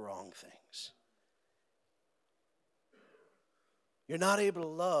hope in the wrong things, you're not able to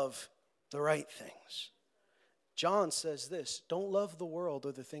love the right things. John says this, don't love the world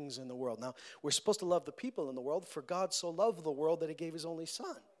or the things in the world. Now, we're supposed to love the people in the world, for God so loved the world that he gave his only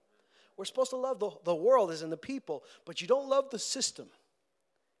son. We're supposed to love the world as in the people, but you don't love the system.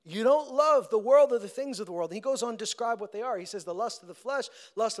 You don't love the world or the things of the world. And he goes on to describe what they are. He says the lust of the flesh,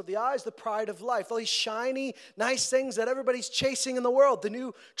 lust of the eyes, the pride of life. All these shiny, nice things that everybody's chasing in the world. The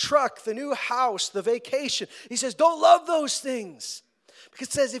new truck, the new house, the vacation. He says don't love those things. Because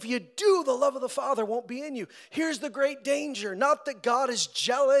it says, if you do, the love of the Father won't be in you. Here's the great danger. Not that God is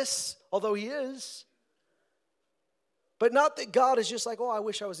jealous, although he is. But not that God is just like, oh, I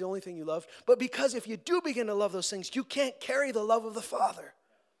wish I was the only thing you loved. But because if you do begin to love those things, you can't carry the love of the Father.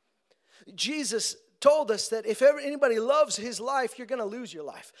 Jesus told us that if ever anybody loves his life, you're going to lose your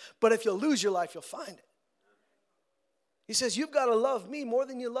life. But if you lose your life, you'll find it. He says, you've got to love me more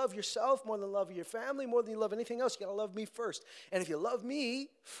than you love yourself, more than love your family, more than you love anything else. You've got to love me first. And if you love me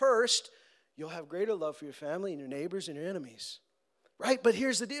first, you'll have greater love for your family and your neighbors and your enemies. Right? But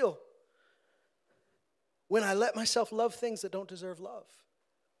here's the deal. When I let myself love things that don't deserve love,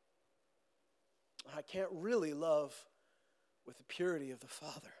 I can't really love with the purity of the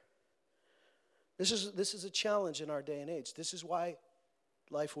Father. This is a challenge in our day and age. This is why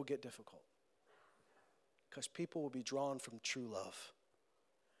life will get difficult. Because people will be drawn from true love.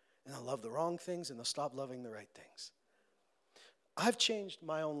 And they'll love the wrong things and they'll stop loving the right things. I've changed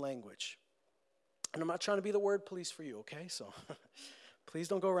my own language. And I'm not trying to be the word police for you, okay? So please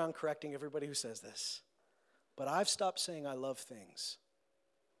don't go around correcting everybody who says this. But I've stopped saying I love things.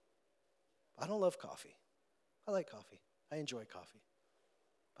 I don't love coffee. I like coffee. I enjoy coffee.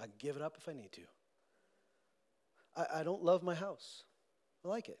 I can give it up if I need to. I don't love my house. I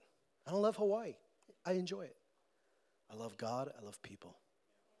like it. I don't love Hawaii. I enjoy it. I love God. I love people.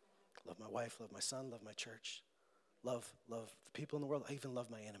 I love my wife, love my son, love my church. Love the people in the world. I even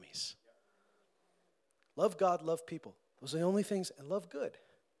love my enemies. Love God, love people. Those are the only things. And love good.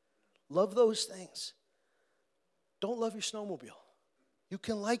 Love those things. Don't love your snowmobile. You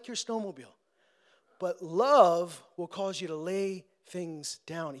can like your snowmobile. But love will cause you to lay things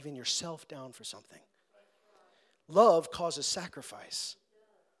down, even yourself down for something. Love causes sacrifice.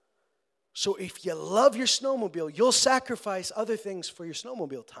 So if you love your snowmobile, you'll sacrifice other things for your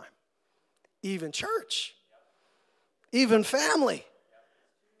snowmobile time. Even church. Even family.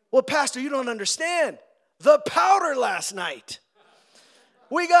 Well, Pastor, you don't understand. The powder last night.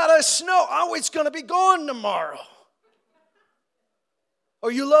 We got a snow. Oh, it's going to be gone tomorrow.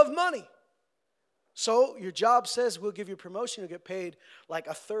 Or you love money. So your job says we'll give you a promotion. You'll get paid like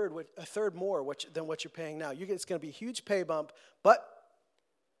a third more than what you're paying now. It's going to be a huge pay bump, but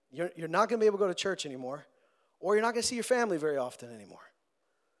you're not going to be able to go to church anymore, or you're not going to see your family very often anymore.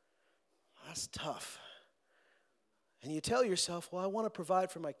 That's tough. And you tell yourself, well, I want to provide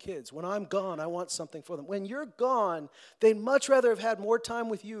for my kids. When I'm gone, I want something for them. When you're gone, they'd much rather have had more time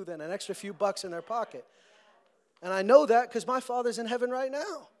with you than an extra few bucks in their pocket. And I know that because my Father's in heaven right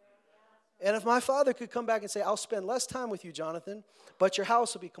now. And if my Father could come back and say, I'll spend less time with you, Jonathan, but your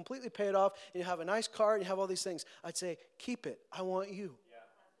house will be completely paid off, and you have a nice car, and you have all these things, I'd say, keep it. I want you.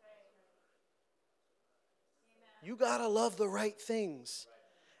 You got to love the right things.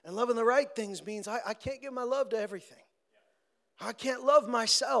 And loving the right things means I can't give my love to everything. I can't love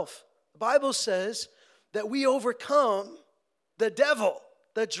myself. The Bible says that we overcome the devil,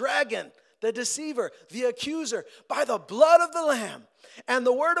 the dragon, the deceiver, the accuser, by the blood of the Lamb and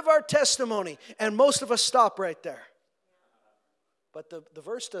the word of our testimony. And most of us stop right there. But the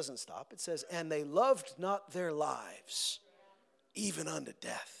verse doesn't stop. It says, and they loved not their lives, even unto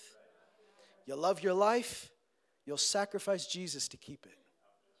death. You love your life, you'll sacrifice Jesus to keep it.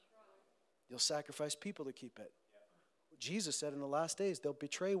 You'll sacrifice people to keep it. Jesus said in the last days, they'll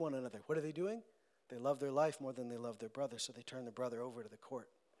betray one another. What are they doing? They love their life more than they love their brother, so they turn their brother over to the court.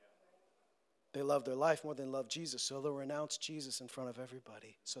 They love their life more than they love Jesus, so they'll renounce Jesus in front of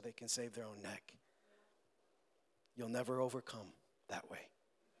everybody so they can save their own neck. You'll never overcome that way.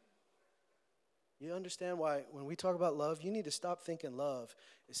 You understand why when we talk about love, you need to stop thinking love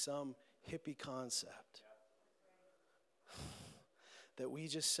is some hippie concept that we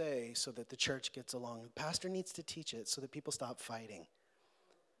just say so that the church gets along. The pastor needs to teach it so that people stop fighting.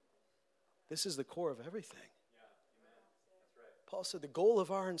 This is the core of everything. Paul said the goal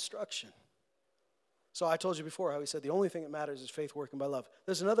of our instruction. So I told you before how he said the only thing that matters is faith working by love.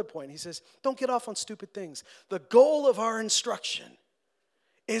 There's another point. He says, don't get off on stupid things. The goal of our instruction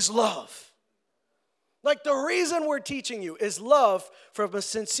is love. Like the reason we're teaching you is love from a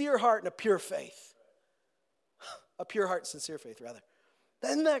sincere heart and a pure faith. A pure heart and sincere faith, rather.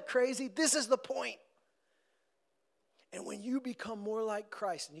 Isn't that crazy? This is the point. And when you become more like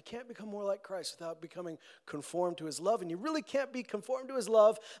Christ, and you can't become more like Christ without becoming conformed to his love, and you really can't be conformed to his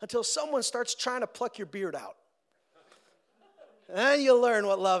love until someone starts trying to pluck your beard out. And then you'll learn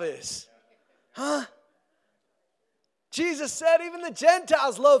what love is. Huh? Jesus said even the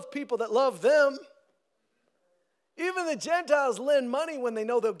Gentiles love people that love them. Even the Gentiles lend money when they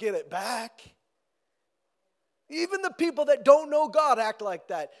know they'll get it back. Even the people that don't know God act like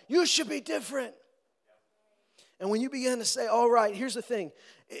that. You should be different. And when you begin to say, all right, here's the thing.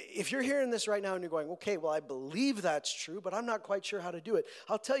 If you're hearing this right now and you're going, okay, well, I believe that's true, but I'm not quite sure how to do it.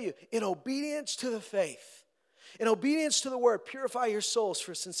 I'll tell you, in obedience to the faith, in obedience to the word, purify your souls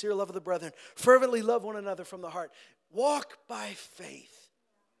for sincere love of the brethren. Fervently love one another from the heart. Walk by faith.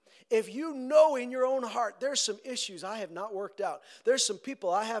 If you know in your own heart, there's some issues I have not worked out. There's some people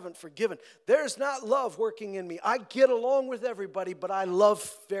I haven't forgiven. There's not love working in me. I get along with everybody, but I love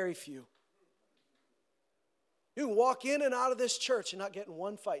very few. You can walk in and out of this church and not get in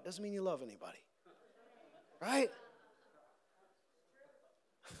one fight. Doesn't mean you love anybody. Right?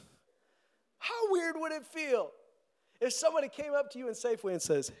 How weird would it feel if somebody came up to you in Safeway and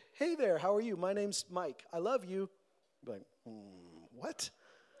says, hey there, how are you? My name's Mike. I love you. You'd be like, what?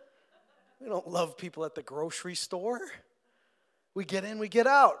 We don't love people at the grocery store. We get in, we get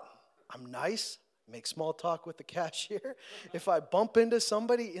out. I'm nice. Make small talk with the cashier. If I bump into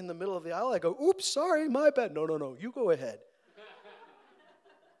somebody in the middle of the aisle, I go, oops, sorry, my bad. No, you go ahead.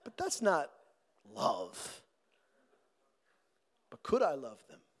 But that's not love. But could I love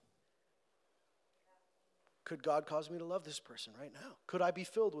them? Could God cause me to love this person right now? Could I be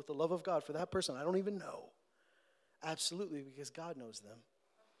filled with the love of God for that person? I don't even know. Absolutely, because God knows them.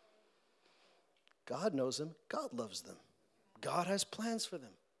 God knows them. God loves them. God has plans for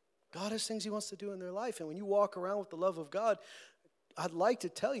them. God has things he wants to do in their life. And when you walk around with the love of God, I'd like to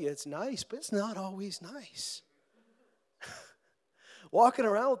tell you it's nice, but it's not always nice. Walking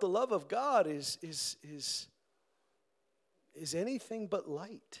around with the love of God is anything but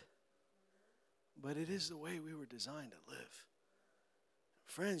light. But it is the way we were designed to live.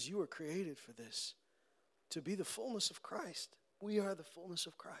 Friends, you were created for this, to be the fullness of Christ. We are the fullness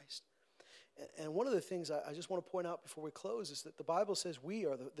of Christ. And one of the things I just want to point out before we close is that the Bible says we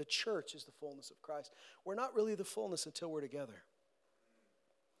are, the church is the fullness of Christ. We're not really the fullness until we're together.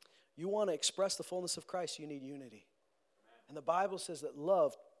 You want to express the fullness of Christ, you need unity. And the Bible says that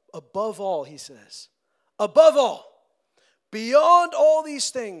love, above all, he says, above all, beyond all these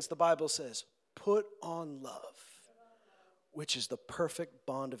things, the Bible says, put on love, which is the perfect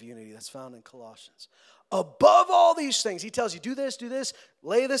bond of unity that's found in Colossians. Above all these things, he tells you, do this,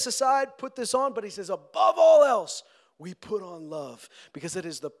 lay this aside, put this on. But he says, above all else, we put on love because it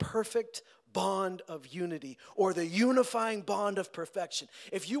is the perfect bond of unity or the unifying bond of perfection.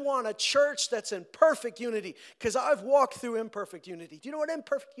 If you want a church that's in perfect unity, because I've walked through imperfect unity. Do you know what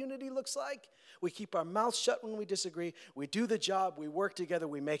imperfect unity looks like? We keep our mouths shut when we disagree. We do the job. We work together.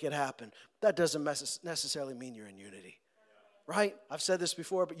 We make it happen. That doesn't necessarily mean you're in unity. Right? I've said this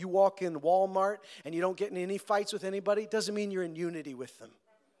before, but you walk in Walmart and you don't get in any fights with anybody, it doesn't mean you're in unity with them.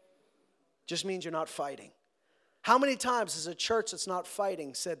 It just means you're not fighting. How many times has a church that's not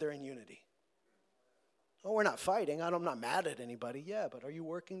fighting said they're in unity? Oh, we're not fighting. I'm not mad at anybody. Yeah, but are you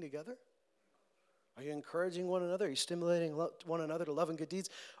working together? Are you encouraging one another? Are you stimulating one another to love and good deeds?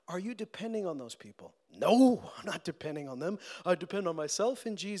 Are you depending on those people? No, I'm not depending on them. I depend on myself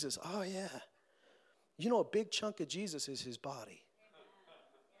and Jesus. Oh, yeah. You know, a big chunk of Jesus is his body.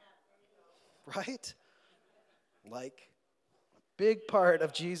 Right? Like, a big part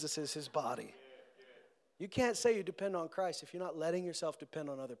of Jesus is his body. You can't say you depend on Christ if you're not letting yourself depend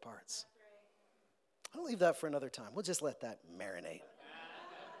on other parts. I'll leave that for another time. We'll just let that marinate.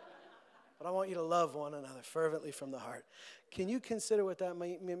 But I want you to love one another fervently from the heart. Can you consider what that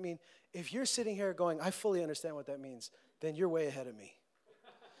might mean? If you're sitting here going, I fully understand what that means, then you're way ahead of me.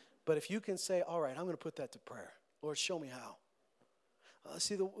 But if you can say, all right, I'm going to put that to prayer. Lord, show me how.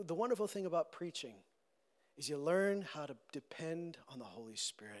 See, the wonderful thing about preaching is you learn how to depend on the Holy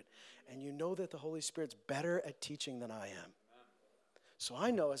Spirit. And you know that the Holy Spirit's better at teaching than I am. So I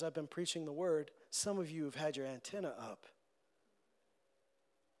know as I've been preaching the word, some of you have had your antenna up.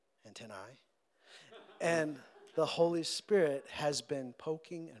 Antennae. And the Holy Spirit has been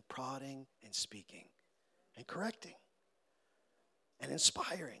poking and prodding and speaking and correcting and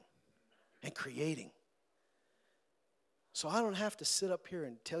inspiring and creating. So I don't have to sit up here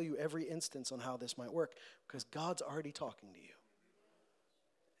and tell you every instance on how this might work because God's already talking to you.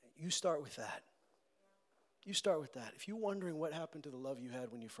 You start with that. You start with that. If you're wondering what happened to the love you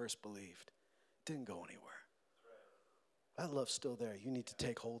had when you first believed, it didn't go anywhere. That love's still there. You need to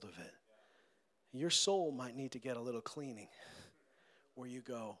take hold of it. Your soul might need to get a little cleaning where you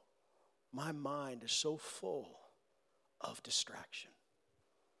go, my mind is so full of distraction.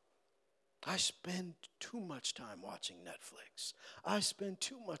 I spend too much time watching Netflix. I spend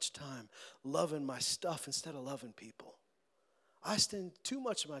too much time loving my stuff instead of loving people. I spend too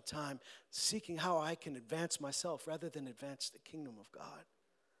much of my time seeking how I can advance myself rather than advance the kingdom of God.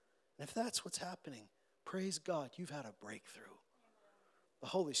 And if that's what's happening, praise God, you've had a breakthrough. The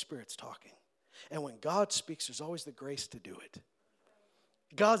Holy Spirit's talking. And when God speaks, there's always the grace to do it.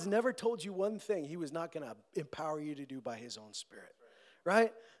 God's never told you one thing he was not going to empower you to do by his own Spirit,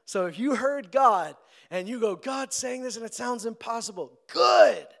 right? So if you heard God and you go, God's saying this and it sounds impossible,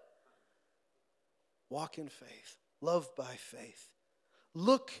 good. Walk in faith. Love by faith.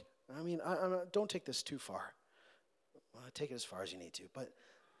 Look, don't take this too far. Well, take it as far as you need to, but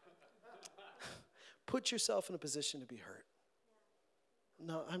put yourself in a position to be hurt.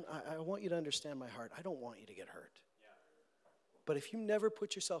 No, I want you to understand my heart. I don't want you to get hurt. But if you never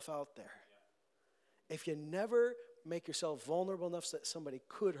put yourself out there, if you never make yourself vulnerable enough so that somebody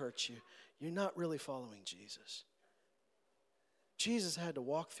could hurt you, you're not really following Jesus. Jesus had to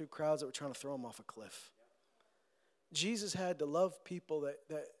walk through crowds that were trying to throw him off a cliff. Jesus had to love people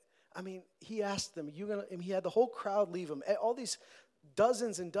that he asked them, he had the whole crowd leave him. All these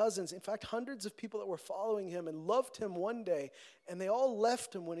dozens and dozens, in fact, hundreds of people that were following him and loved him one day, and they all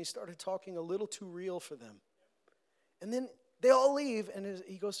left him when he started talking a little too real for them. And then they all leave, and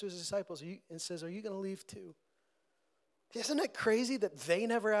he goes to his disciples and says, are you going to leave too? Isn't it crazy that they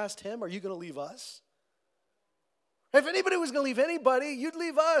never asked him, are you going to leave us? If anybody was going to leave anybody, you'd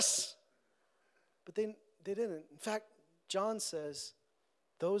leave us. But they didn't. In fact, John says,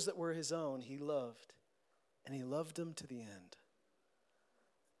 those that were his own, he loved, and he loved them to the end.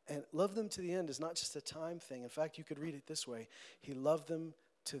 And love them to the end is not just a time thing. In fact, you could read it this way. He loved them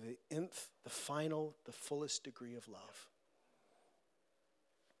to the nth, the final, the fullest degree of love.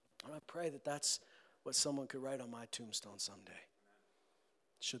 And I pray that that's what someone could write on my tombstone someday,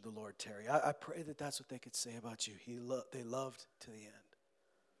 should the Lord tarry. I pray that that's what they could say about you. They loved to the end.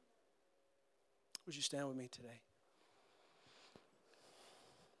 Would you stand with me today?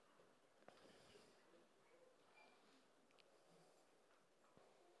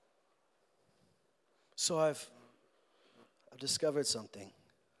 So I've discovered something,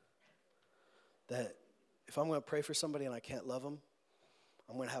 that if I'm going to pray for somebody and I can't love them,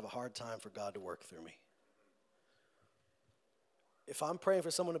 I'm going to have a hard time for God to work through me. If I'm praying for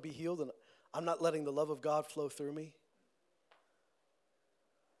someone to be healed and I'm not letting the love of God flow through me,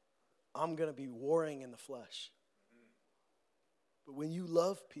 I'm going to be warring in the flesh. But when you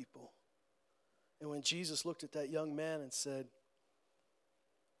love people, and when Jesus looked at that young man and said,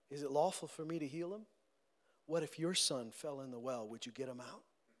 is it lawful for me to heal him? What if your son fell in the well? Would you get him out?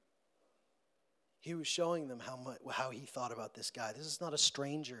 He was showing them how he thought about this guy. This is not a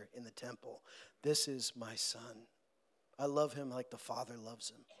stranger in the temple. This is my son. I love him like the Father loves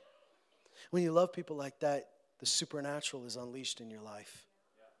him. When you love people like that, the supernatural is unleashed in your life.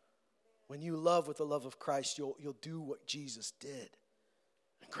 When you love with the love of Christ, you'll do what Jesus did.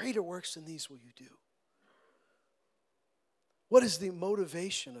 And greater works than these will you do. What is the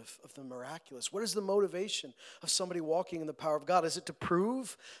motivation of the miraculous? What is the motivation of somebody walking in the power of God? Is it to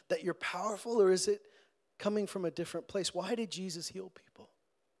prove that you're powerful, or is it coming from a different place? Why did Jesus heal people?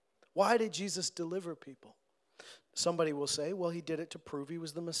 Why did Jesus deliver people? Somebody will say, well, he did it to prove he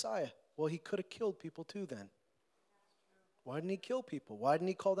was the Messiah. Well, he could have killed people too then. Why didn't he kill people? Why didn't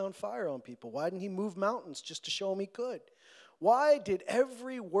he call down fire on people? Why didn't he move mountains just to show them he could? Why did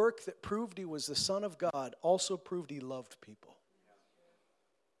every work that proved he was the Son of God also prove he loved people?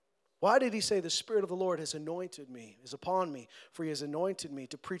 Why did he say, the Spirit of the Lord has anointed me, is upon me, for he has anointed me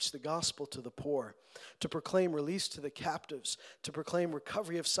to preach the gospel to the poor, to proclaim release to the captives, to proclaim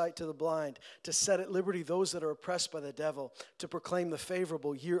recovery of sight to the blind, to set at liberty those that are oppressed by the devil, to proclaim the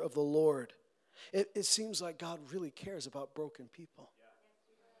favorable year of the Lord. It seems like God really cares about broken people.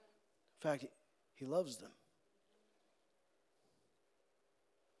 In fact, he loves them.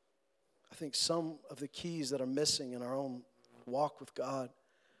 I think some of the keys that are missing in our own walk with God,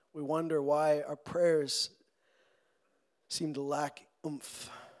 we wonder why our prayers seem to lack oomph.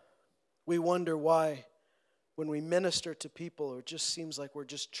 We wonder why when we minister to people, it just seems like we're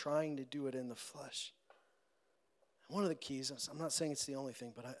just trying to do it in the flesh. One of the keys, I'm not saying it's the only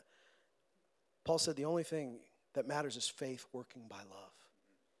thing, but Paul said the only thing that matters is faith working by love.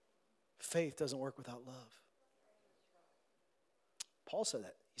 Faith doesn't work without love. Paul said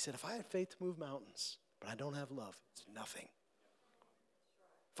that. He said, if I had faith to move mountains, but I don't have love, it's nothing.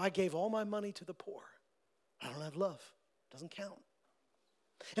 If I gave all my money to the poor, I don't have love. It doesn't count.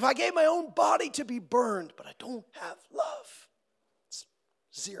 If I gave my own body to be burned, but I don't have love, it's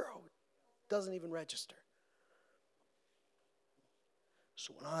zero. It doesn't even register.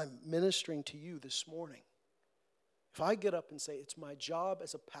 So when I'm ministering to you this morning, if I get up and say, it's my job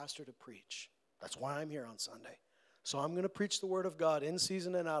as a pastor to preach, that's why I'm here on Sunday. So I'm going to preach the word of God in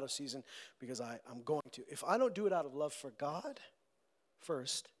season and out of season because I'm going to. If I don't do it out of love for God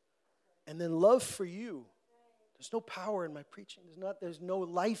first, and then love for you, there's no power in my preaching. There's no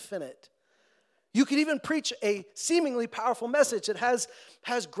life in it. You could even preach a seemingly powerful message that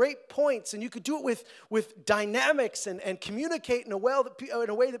has great points, and you could do it with dynamics and communicate in a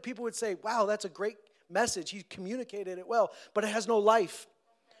way that people would say, wow, that's a great message. He communicated it well, but it has no life.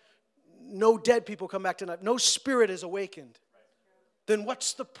 No dead people come back to life. No spirit is awakened. Then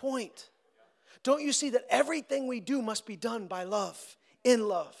what's the point? Don't you see that everything we do must be done by love, in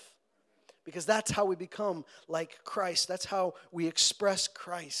love? Because that's how we become like Christ. That's how we express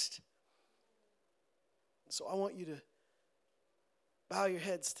Christ. So I want you to bow your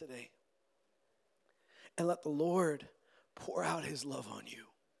heads today and let the Lord pour out his love on you.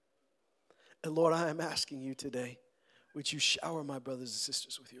 And Lord, I am asking you today, would you shower my brothers and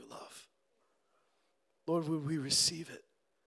sisters with your love? Lord, would we receive it?